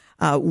work.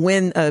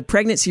 When a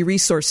pregnancy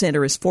resource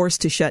center is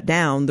forced to shut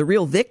down, the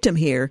real victim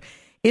here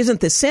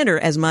isn't the center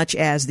as much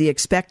as the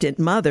expectant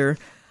mother,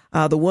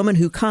 the woman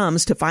who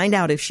comes to find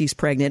out if she's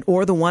pregnant,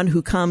 or the one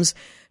who comes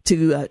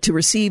to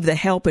receive the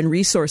help and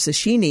resources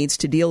she needs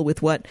to deal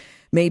with what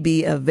may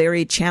be a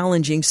very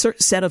challenging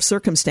set of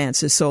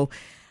circumstances. So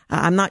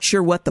I'm not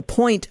sure what the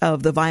point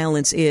of the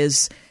violence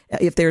is,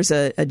 if there's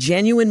a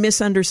genuine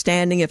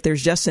misunderstanding, if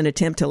there's just an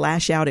attempt to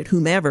lash out at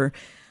whomever.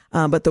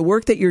 But the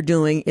work that you're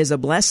doing is a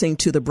blessing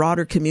to the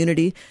broader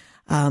community.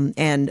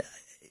 And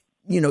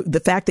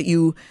the fact that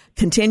you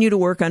continue to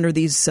work under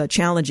these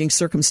challenging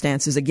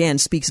circumstances, again,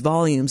 speaks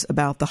volumes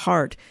about the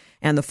heart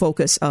and the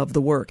focus of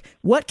the work.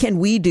 What can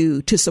we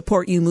do to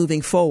support you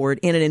moving forward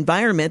in an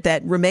environment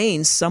that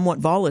remains somewhat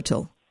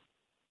volatile?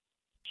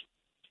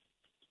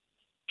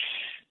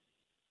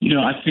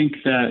 I think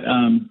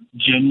that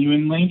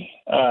genuinely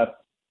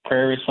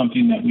prayer is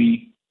something that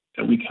we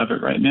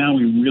covet right now.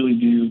 We really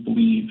do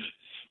believe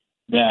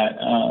that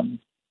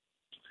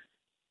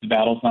the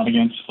battle's not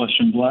against flesh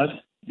and blood,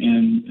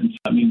 and so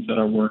that means that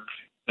our work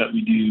that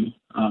we do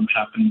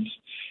happens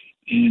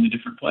in a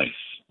different place.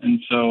 And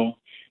so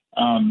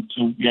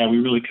we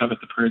really covet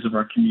the prayers of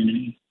our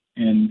community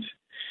and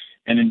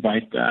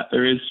invite that.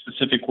 There is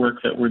specific work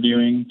that we're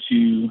doing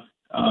to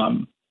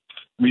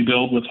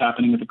rebuild what's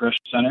happening at the Gresham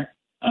Center.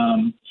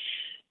 And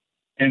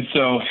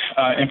so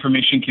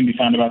information can be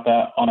found about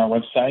that on our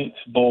website,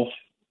 both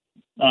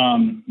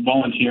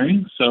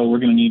volunteering. So we're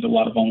going to need a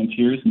lot of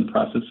volunteers in the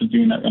process of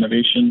doing that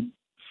renovation,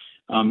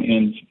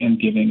 and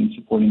giving and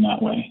supporting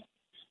that way.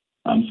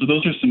 So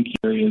those are some key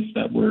areas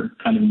that we're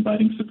kind of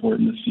inviting support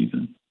in this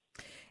season.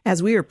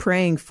 As we are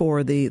praying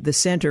for the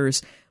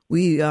centers,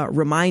 we are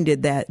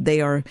reminded that they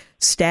are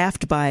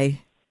staffed by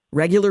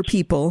regular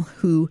people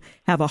who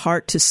have a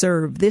heart to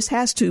serve. This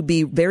has to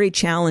be very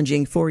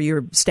challenging for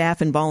your staff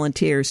and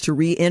volunteers to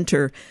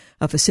re-enter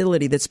a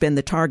facility that's been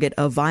the target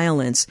of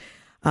violence.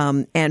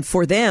 And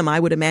for them, I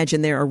would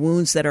imagine there are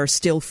wounds that are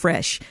still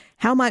fresh.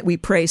 How might we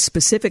pray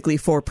specifically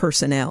for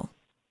personnel?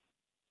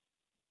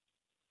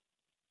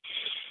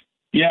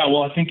 Yeah,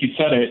 well, I think you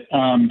said it.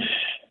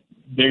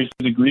 There's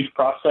a grief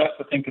process,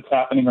 I think, that's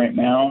happening right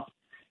now.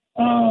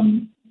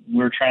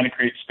 We're trying to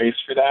create space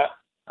for that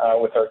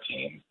with our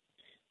team,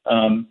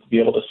 to be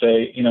able to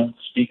say,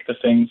 speak the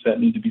things that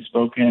need to be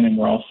spoken. And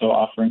we're also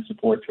offering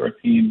support to our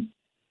team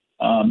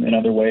in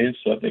other ways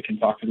so that they can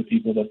talk to the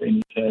people that they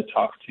need to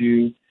talk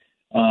to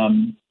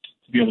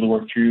be able to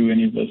work through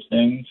any of those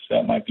things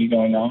that might be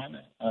going on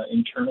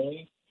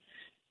internally.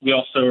 We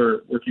also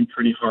are working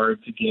pretty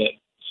hard to get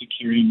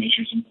security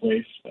measures in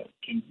place that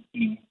can,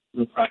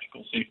 real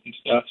practical safety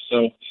stuff.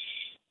 So,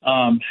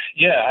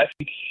 I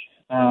think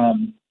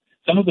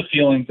some of the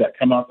feelings that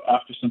come up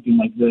after something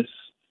like this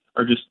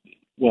are just,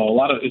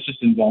 it's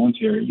just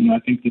involuntary. I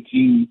think the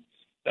team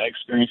that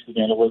experienced the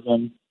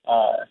vandalism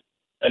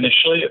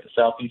initially at the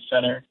Southeast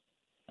Center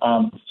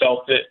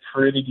felt it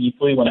pretty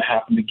deeply when it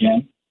happened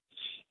again.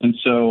 And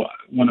so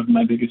one of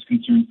my biggest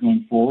concerns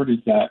going forward is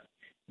that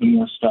the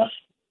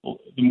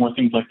more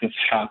things like this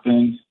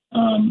happen,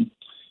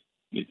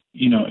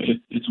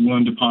 it's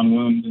wound upon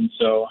wound. And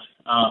so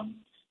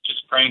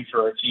just praying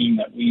for our team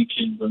that we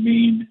can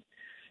remain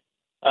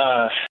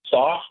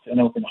soft and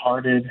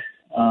open-hearted,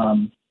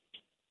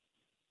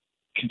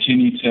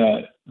 continue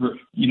to,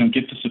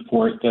 get the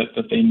support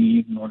that they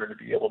need in order to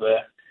be able to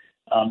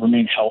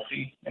remain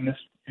healthy in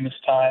this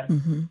time.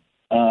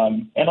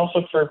 Mm-hmm. And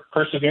also for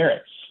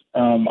perseverance.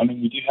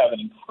 We do have an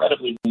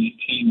incredibly brilliant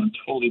team. I'm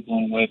totally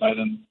blown away by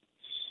them.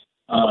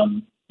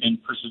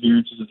 And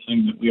perseverance is a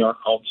thing that we are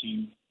called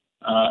to.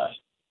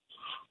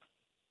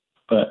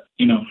 But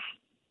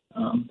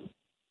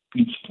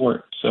need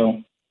support.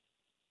 So.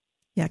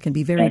 Yeah, it can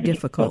be very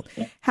difficult.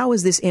 Yeah. How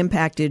has this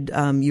impacted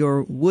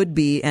your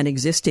would-be and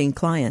existing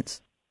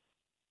clients?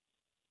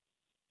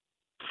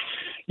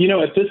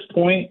 At this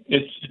point,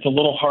 it's a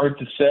little hard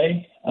to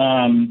say.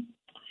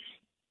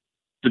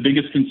 The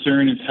biggest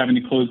concern is having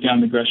to close down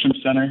the Gresham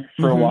Center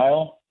for a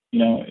while. We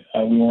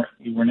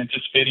weren't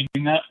anticipating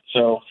that.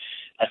 So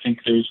I think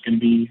there's going to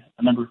be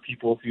a number of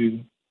people who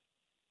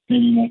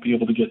maybe won't be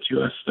able to get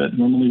to us that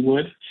normally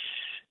would.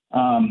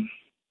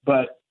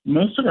 But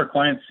most of our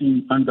clients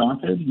seem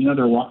undaunted.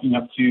 They're walking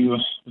up to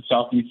the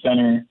Southeast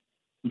Center,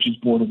 which is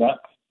boarded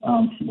up,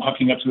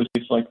 walking up to a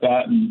space like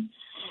that. And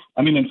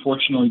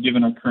unfortunately,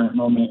 given our current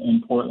moment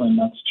in Portland,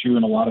 that's true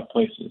in a lot of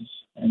places.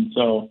 And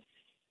so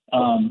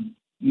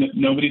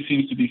nobody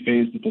seems to be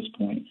phased at this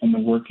point, and the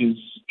work is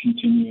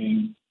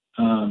continuing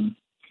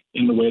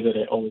in the way that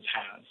it always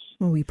has.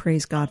 Well, we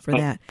praise God for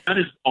that. That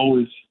is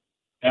always,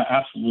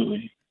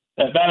 absolutely.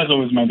 That is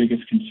always my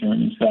biggest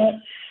concern, is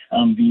that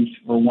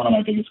one of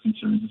my biggest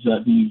concerns is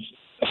that these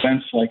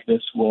events like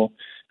this will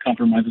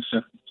compromise a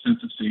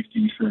sense of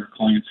safety for our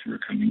clients who are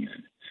coming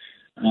in.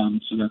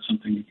 So that's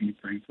something we can be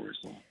praying for as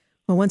well.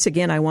 once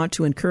again, I want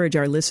to encourage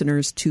our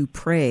listeners to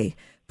pray.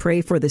 Pray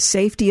for the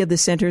safety of the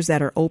centers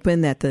that are open,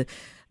 that the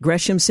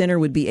Gresham Center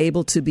would be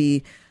able to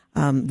be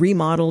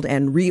remodeled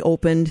and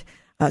reopened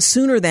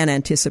sooner than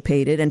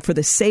anticipated, and for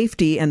the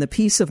safety and the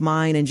peace of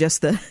mind and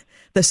just the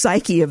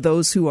psyche of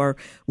those who are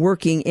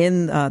working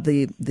in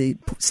the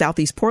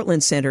Southeast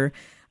Portland Center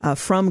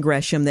from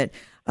Gresham, that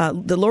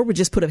the Lord would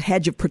just put a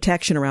hedge of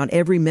protection around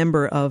every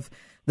member of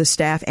the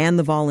staff and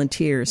the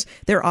volunteers.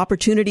 There are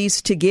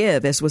opportunities to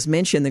give. As was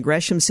mentioned, the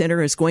Gresham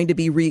Center is going to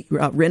be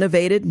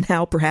renovated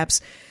now, perhaps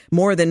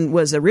more than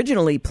was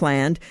originally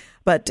planned.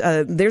 But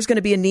there's going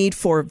to be a need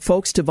for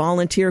folks to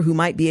volunteer who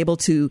might be able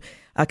to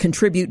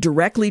contribute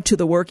directly to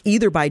the work,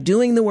 either by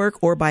doing the work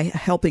or by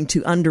helping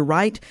to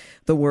underwrite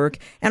the work.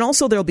 And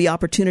also there'll be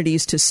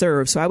opportunities to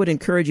serve. So I would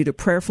encourage you to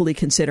prayerfully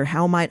consider,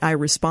 how might I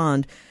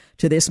respond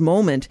to this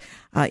moment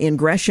in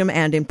Gresham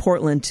and in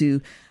Portland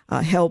to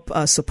help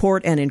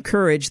support and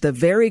encourage the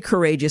very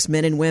courageous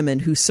men and women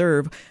who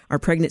serve our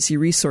pregnancy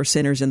resource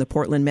centers in the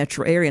Portland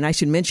metro area. And I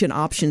should mention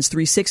Options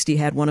 360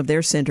 had one of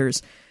their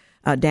centers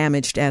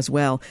damaged as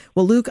well.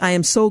 Well, Luke, I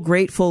am so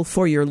grateful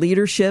for your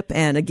leadership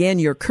and, again,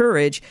 your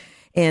courage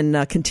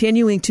in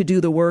continuing to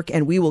do the work,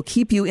 and we will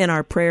keep you in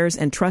our prayers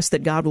and trust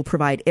that God will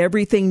provide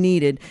everything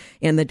needed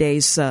in the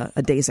days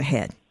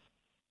ahead.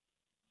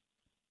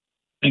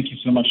 Thank you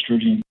so much,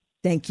 Georgene.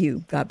 Thank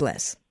you. God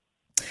bless.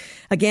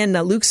 Again,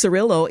 Luke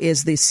Cirillo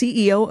is the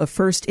CEO of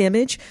First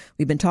Image.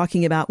 We've been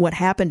talking about what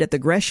happened at the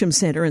Gresham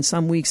Center and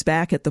some weeks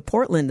back at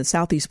the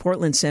Southeast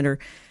Portland Center,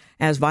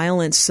 as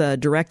violence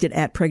directed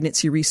at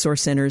pregnancy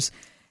resource centers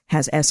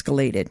has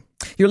escalated.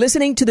 You're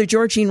listening to The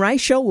Georgene Rice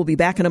Show. We'll be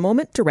back in a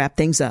moment to wrap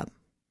things up.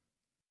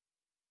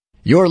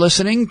 You're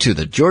listening to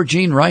The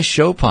Georgene Rice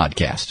Show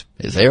podcast.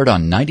 It's aired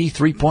on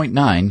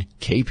 93.9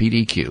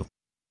 KPDQ.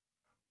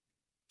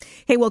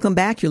 Hey, welcome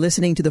back. You're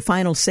listening to the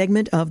final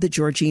segment of the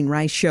Georgene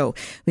Rice Show.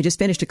 We just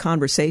finished a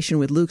conversation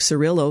with Luke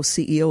Cirillo,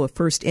 CEO of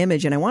First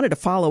Image, and I wanted to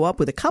follow up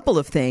with a couple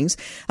of things.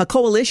 A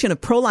coalition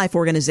of pro-life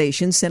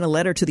organizations sent a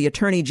letter to the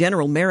Attorney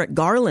General Merrick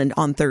Garland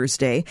on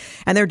Thursday,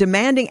 and they're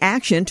demanding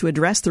action to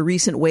address the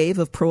recent wave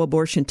of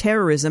pro-abortion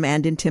terrorism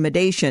and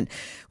intimidation.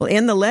 Well,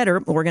 in the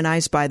letter,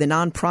 organized by the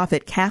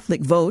nonprofit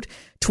Catholic Vote,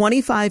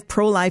 25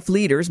 pro-life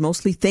leaders,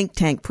 mostly think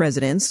tank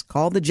presidents,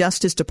 called the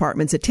Justice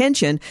Department's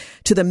attention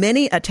to the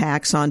many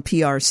attacks on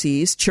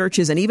PRCs,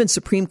 churches, and even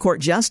Supreme Court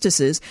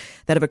justices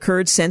that have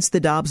occurred since the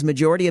Dobbs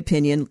majority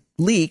opinion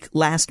leak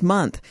last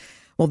month.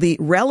 Well, the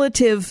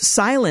relative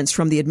silence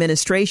from the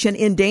administration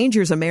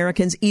endangers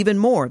Americans even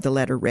more, the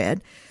letter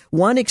read.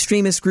 One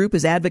extremist group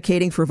is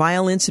advocating for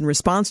violence in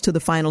response to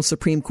the final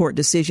Supreme Court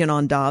decision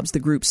on Dobbs,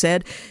 the group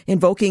said,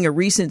 invoking a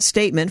recent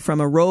statement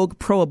from a rogue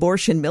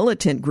pro-abortion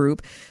militant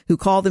group who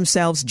call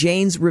themselves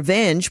Jane's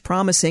Revenge,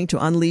 promising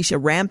to unleash a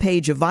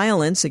rampage of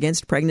violence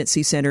against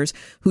pregnancy centers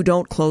who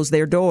don't close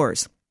their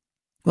doors.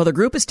 Well, the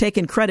group has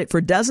taken credit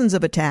for dozens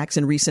of attacks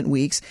in recent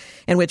weeks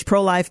in which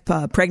pro-life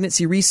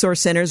pregnancy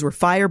resource centers were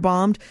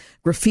firebombed,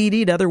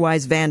 graffitied,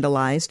 otherwise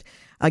vandalized.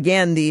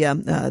 Again,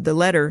 the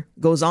letter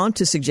goes on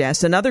to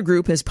suggest another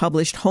group has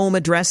published home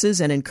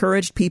addresses and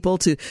encouraged people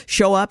to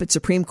show up at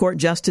Supreme Court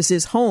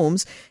justices'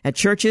 homes, at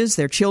churches,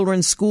 their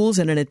children's schools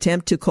in an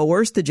attempt to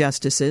coerce the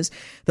justices.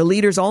 The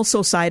leaders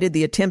also cited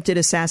the attempted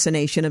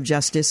assassination of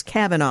Justice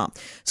Kavanaugh.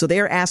 So they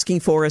are asking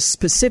for a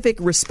specific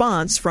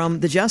response from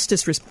the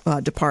Justice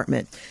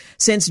Department.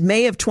 Since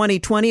May of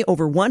 2020,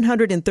 over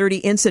 130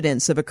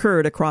 incidents have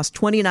occurred across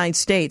 29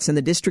 states and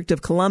the District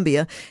of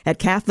Columbia at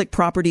Catholic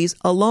properties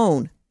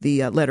alone.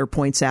 The letter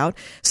points out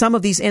some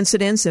of these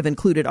incidents have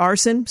included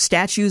arson,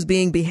 statues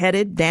being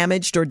beheaded,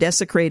 damaged, or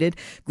desecrated,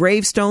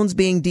 gravestones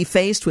being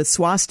defaced with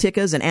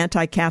swastikas and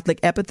anti-Catholic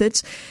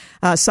epithets,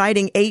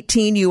 citing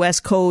 18 U.S.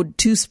 Code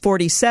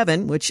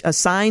 247, which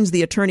assigns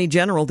the Attorney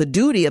General the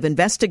duty of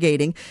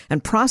investigating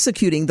and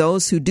prosecuting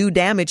those who do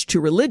damage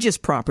to religious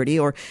property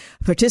or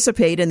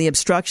participate in the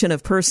obstruction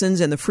of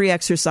persons in the free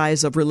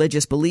exercise of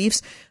religious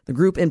beliefs. The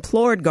group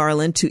implored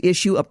Garland to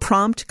issue a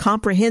prompt,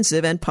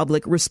 comprehensive, and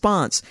public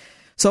response.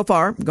 So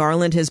far,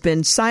 Garland has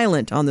been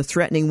silent on the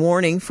threatening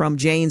warning from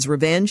Jane's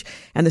Revenge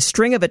and the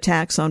string of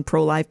attacks on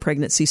pro-life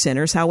pregnancy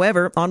centers.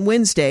 However, on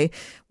Wednesday,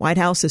 White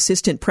House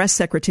Assistant Press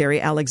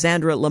Secretary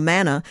Alexandra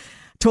Lamanna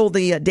told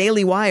the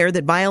Daily Wire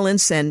that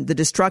violence and the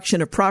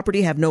destruction of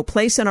property have no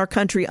place in our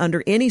country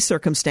under any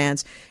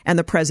circumstance, and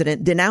the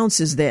president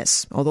denounces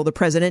this. Although the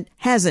president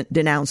hasn't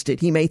denounced it.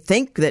 He may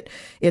think that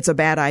it's a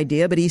bad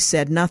idea, but he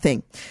said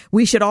nothing.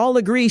 We should all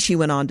agree, she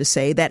went on to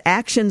say, that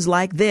actions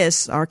like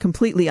this are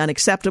completely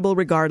unacceptable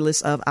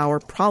regardless of our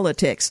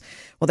politics.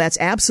 Well, that's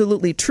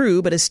absolutely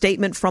true, but a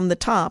statement from the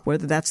top,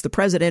 whether that's the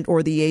president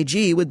or the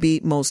AG, would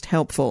be most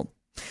helpful.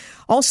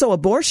 Also,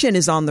 abortion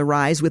is on the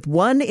rise, with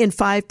 1 in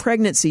 5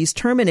 pregnancies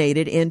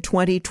terminated in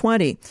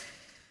 2020.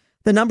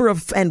 The number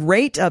of and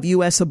rate of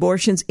U.S.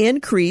 abortions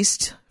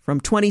increased from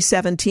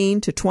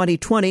 2017 to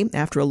 2020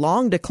 after a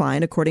long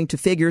decline, according to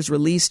figures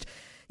released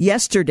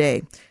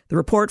yesterday. The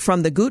report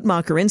from the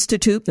Guttmacher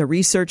Institute, the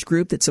research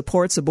group that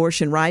supports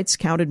abortion rights,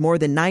 counted more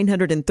than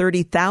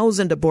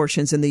 930,000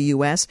 abortions in the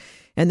U.S.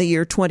 in the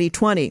year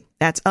 2020.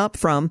 That's up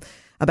from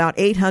about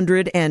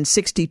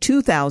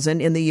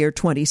 862,000 in the year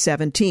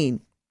 2017.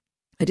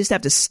 I just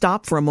have to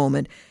stop for a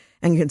moment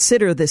and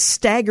consider this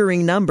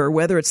staggering number,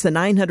 whether it's the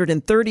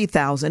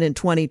 930,000 in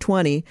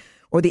 2020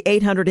 or the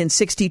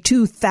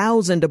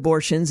 862,000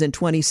 abortions in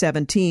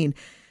 2017.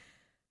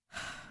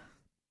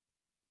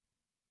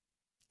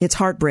 It's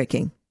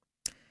heartbreaking.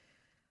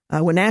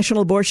 When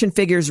national abortion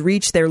figures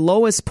reached their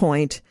lowest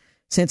point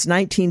since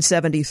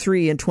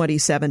 1973 in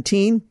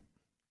 2017,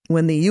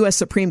 when the U.S.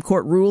 Supreme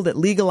Court ruled that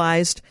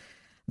legalized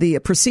the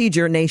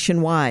procedure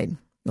nationwide.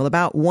 Well,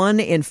 about 1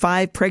 in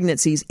 5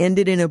 pregnancies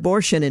ended in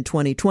abortion in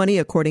 2020,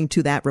 according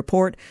to that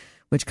report,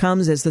 which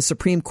comes as the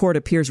Supreme Court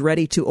appears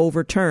ready to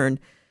overturn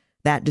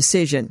that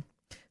decision.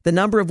 The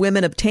number of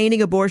women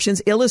obtaining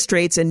abortions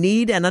illustrates a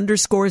need and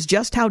underscores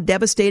just how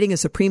devastating a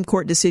Supreme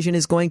Court decision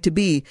is going to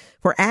be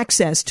for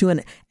access to an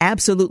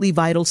absolutely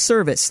vital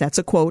service. That's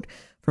a quote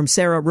from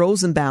Sarah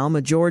Rosenbaum,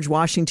 a George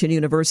Washington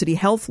University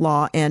health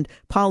law and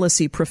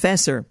policy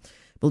professor,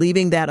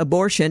 believing that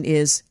abortion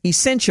is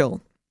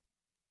essential.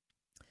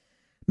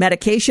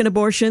 Medication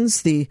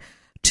abortions, the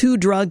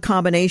 2-drug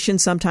combination,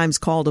 sometimes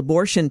called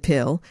abortion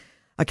pill,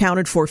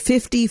 accounted for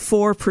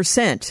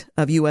 54%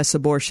 of U.S.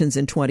 abortions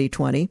in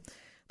 2020.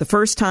 The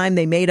first time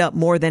they made up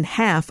more than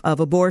half of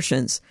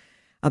abortions.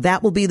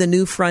 That will be the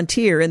new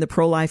frontier in the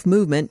pro-life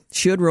movement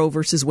should Roe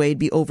v. Wade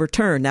be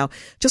overturned. Now,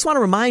 just want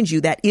to remind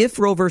you that if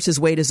Roe v.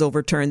 Wade is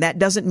overturned, that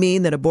doesn't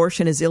mean that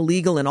abortion is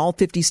illegal in all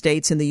 50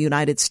 states in the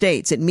United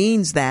States. It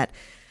means that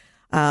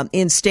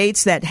in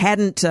states that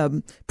hadn't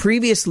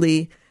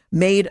previously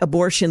made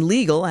abortion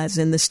legal, as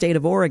in the state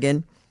of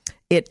Oregon,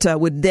 it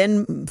would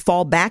then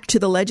fall back to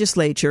the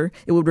legislature.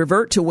 It would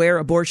revert to where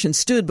abortion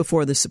stood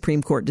before the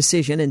Supreme Court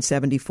decision in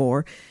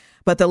 74.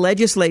 But the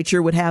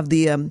legislature would have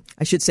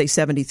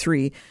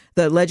 73.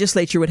 The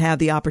legislature would have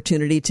the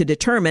opportunity to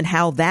determine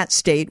how that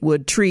state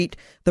would treat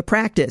the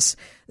practice.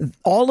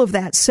 All of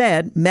that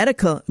said,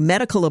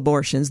 medical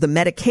abortions, the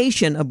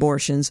medication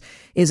abortions,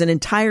 is an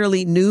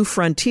entirely new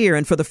frontier.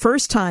 And for the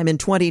first time in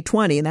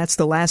 2020, and that's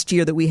the last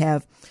year that we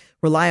have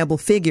reliable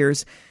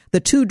figures,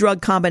 the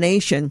 2-drug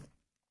combination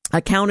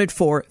accounted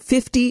for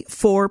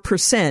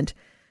 54%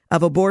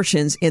 of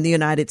abortions in the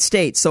United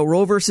States. So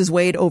Roe versus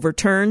Wade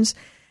overturns.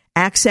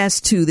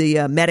 Access to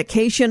the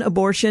medication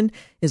abortion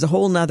is a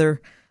whole nother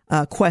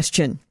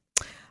question.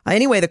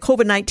 Anyway, the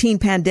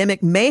COVID-19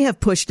 pandemic may have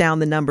pushed down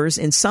the numbers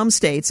in some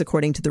states,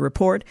 according to the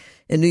report.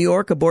 In New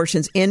York,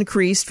 abortions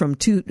increased from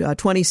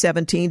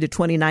 2017 to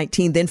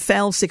 2019, then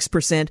fell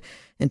 6%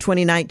 in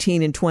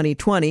 2019 and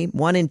 2020.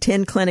 1 in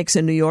 10 clinics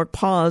in New York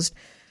paused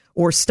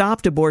or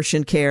stopped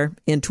abortion care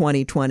in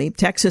 2020.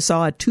 Texas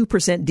saw a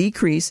 2%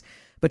 decrease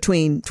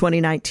between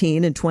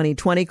 2019 and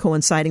 2020,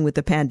 coinciding with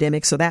the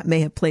pandemic. So that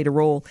may have played a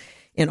role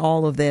in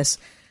all of this.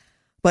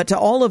 But to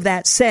all of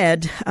that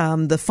said,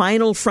 the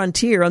final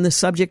frontier on the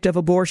subject of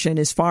abortion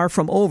is far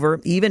from over,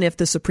 even if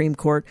the Supreme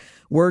Court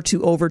were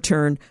to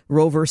overturn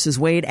Roe versus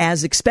Wade,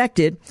 as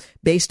expected,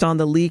 based on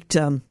the leaked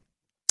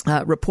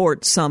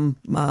report some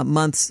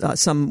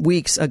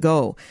weeks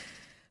ago.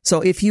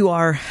 So if you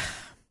are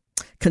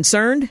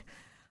concerned,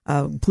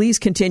 please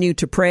continue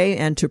to pray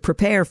and to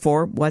prepare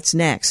for what's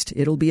next.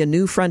 It'll be a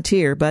new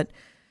frontier, but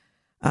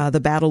the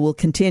battle will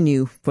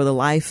continue for the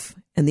life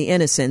and the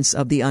innocence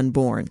of the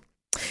unborn.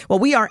 Well,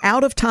 we are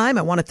out of time.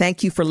 I want to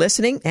thank you for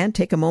listening and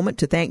take a moment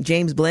to thank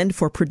James Blend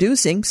for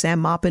producing, Sam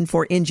Maupin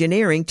for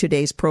engineering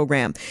today's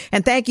program.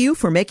 And thank you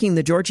for making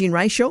the Georgene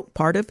Rice Show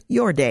part of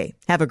your day.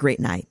 Have a great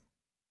night.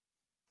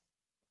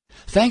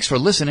 Thanks for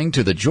listening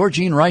to the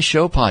Georgene Rice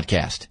Show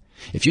podcast.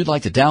 If you'd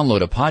like to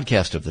download a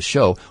podcast of the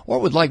show or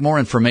would like more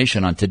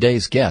information on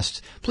today's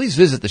guests, please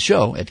visit the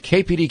show at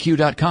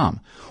kpdq.com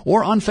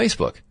or on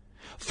Facebook.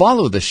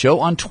 Follow the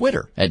show on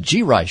Twitter at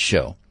GRice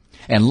Show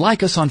and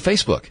like us on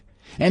Facebook.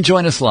 And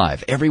join us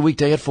live every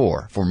weekday at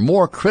 4 for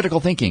more critical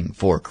thinking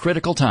for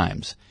critical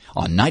times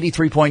on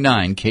 93.9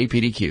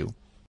 KPDQ.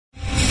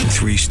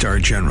 3-star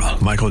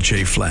General Michael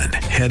J. Flynn,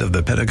 head of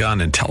the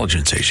Pentagon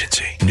Intelligence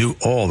Agency, knew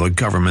all the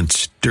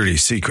government's dirty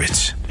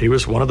secrets. He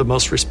was one of the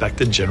most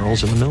respected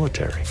generals in the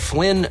military.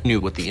 Flynn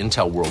knew what the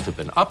intel world had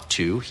been up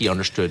to. He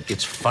understood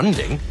its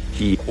funding.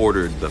 He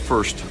ordered the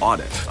first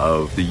audit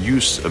of the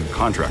use of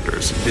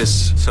contractors.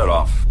 This set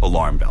off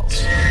alarm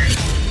bells.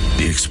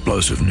 The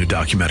explosive new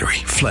documentary,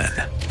 Flynn,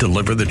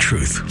 Deliver the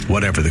Truth,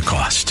 Whatever the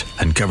Cost,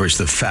 uncovers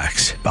the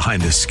facts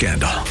behind this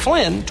scandal.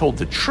 Flynn told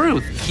the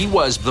truth. He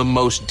was the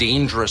most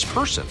dangerous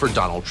person for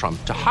Donald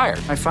Trump to hire.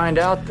 I find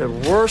out the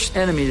worst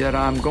enemy that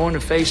I'm going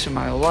to face in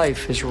my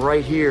life is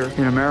right here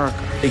in America.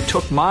 They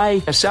took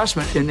my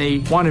assessment and they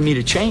wanted me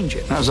to change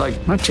it. And I was like,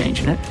 I'm not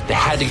changing it. They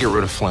had to get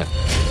rid of Flynn.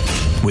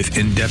 With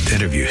in-depth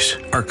interviews,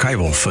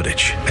 archival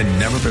footage, and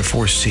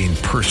never-before-seen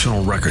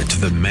personal records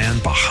of the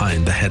man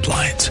behind the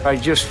headlines. I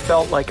just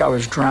felt like I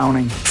was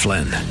drowning.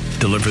 Flynn,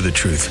 Deliver the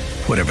Truth,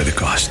 Whatever the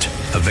Cost.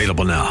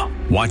 Available now.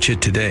 Watch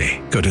it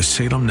today. Go to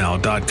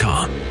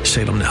salemnow.com.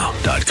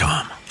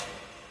 salemnow.com.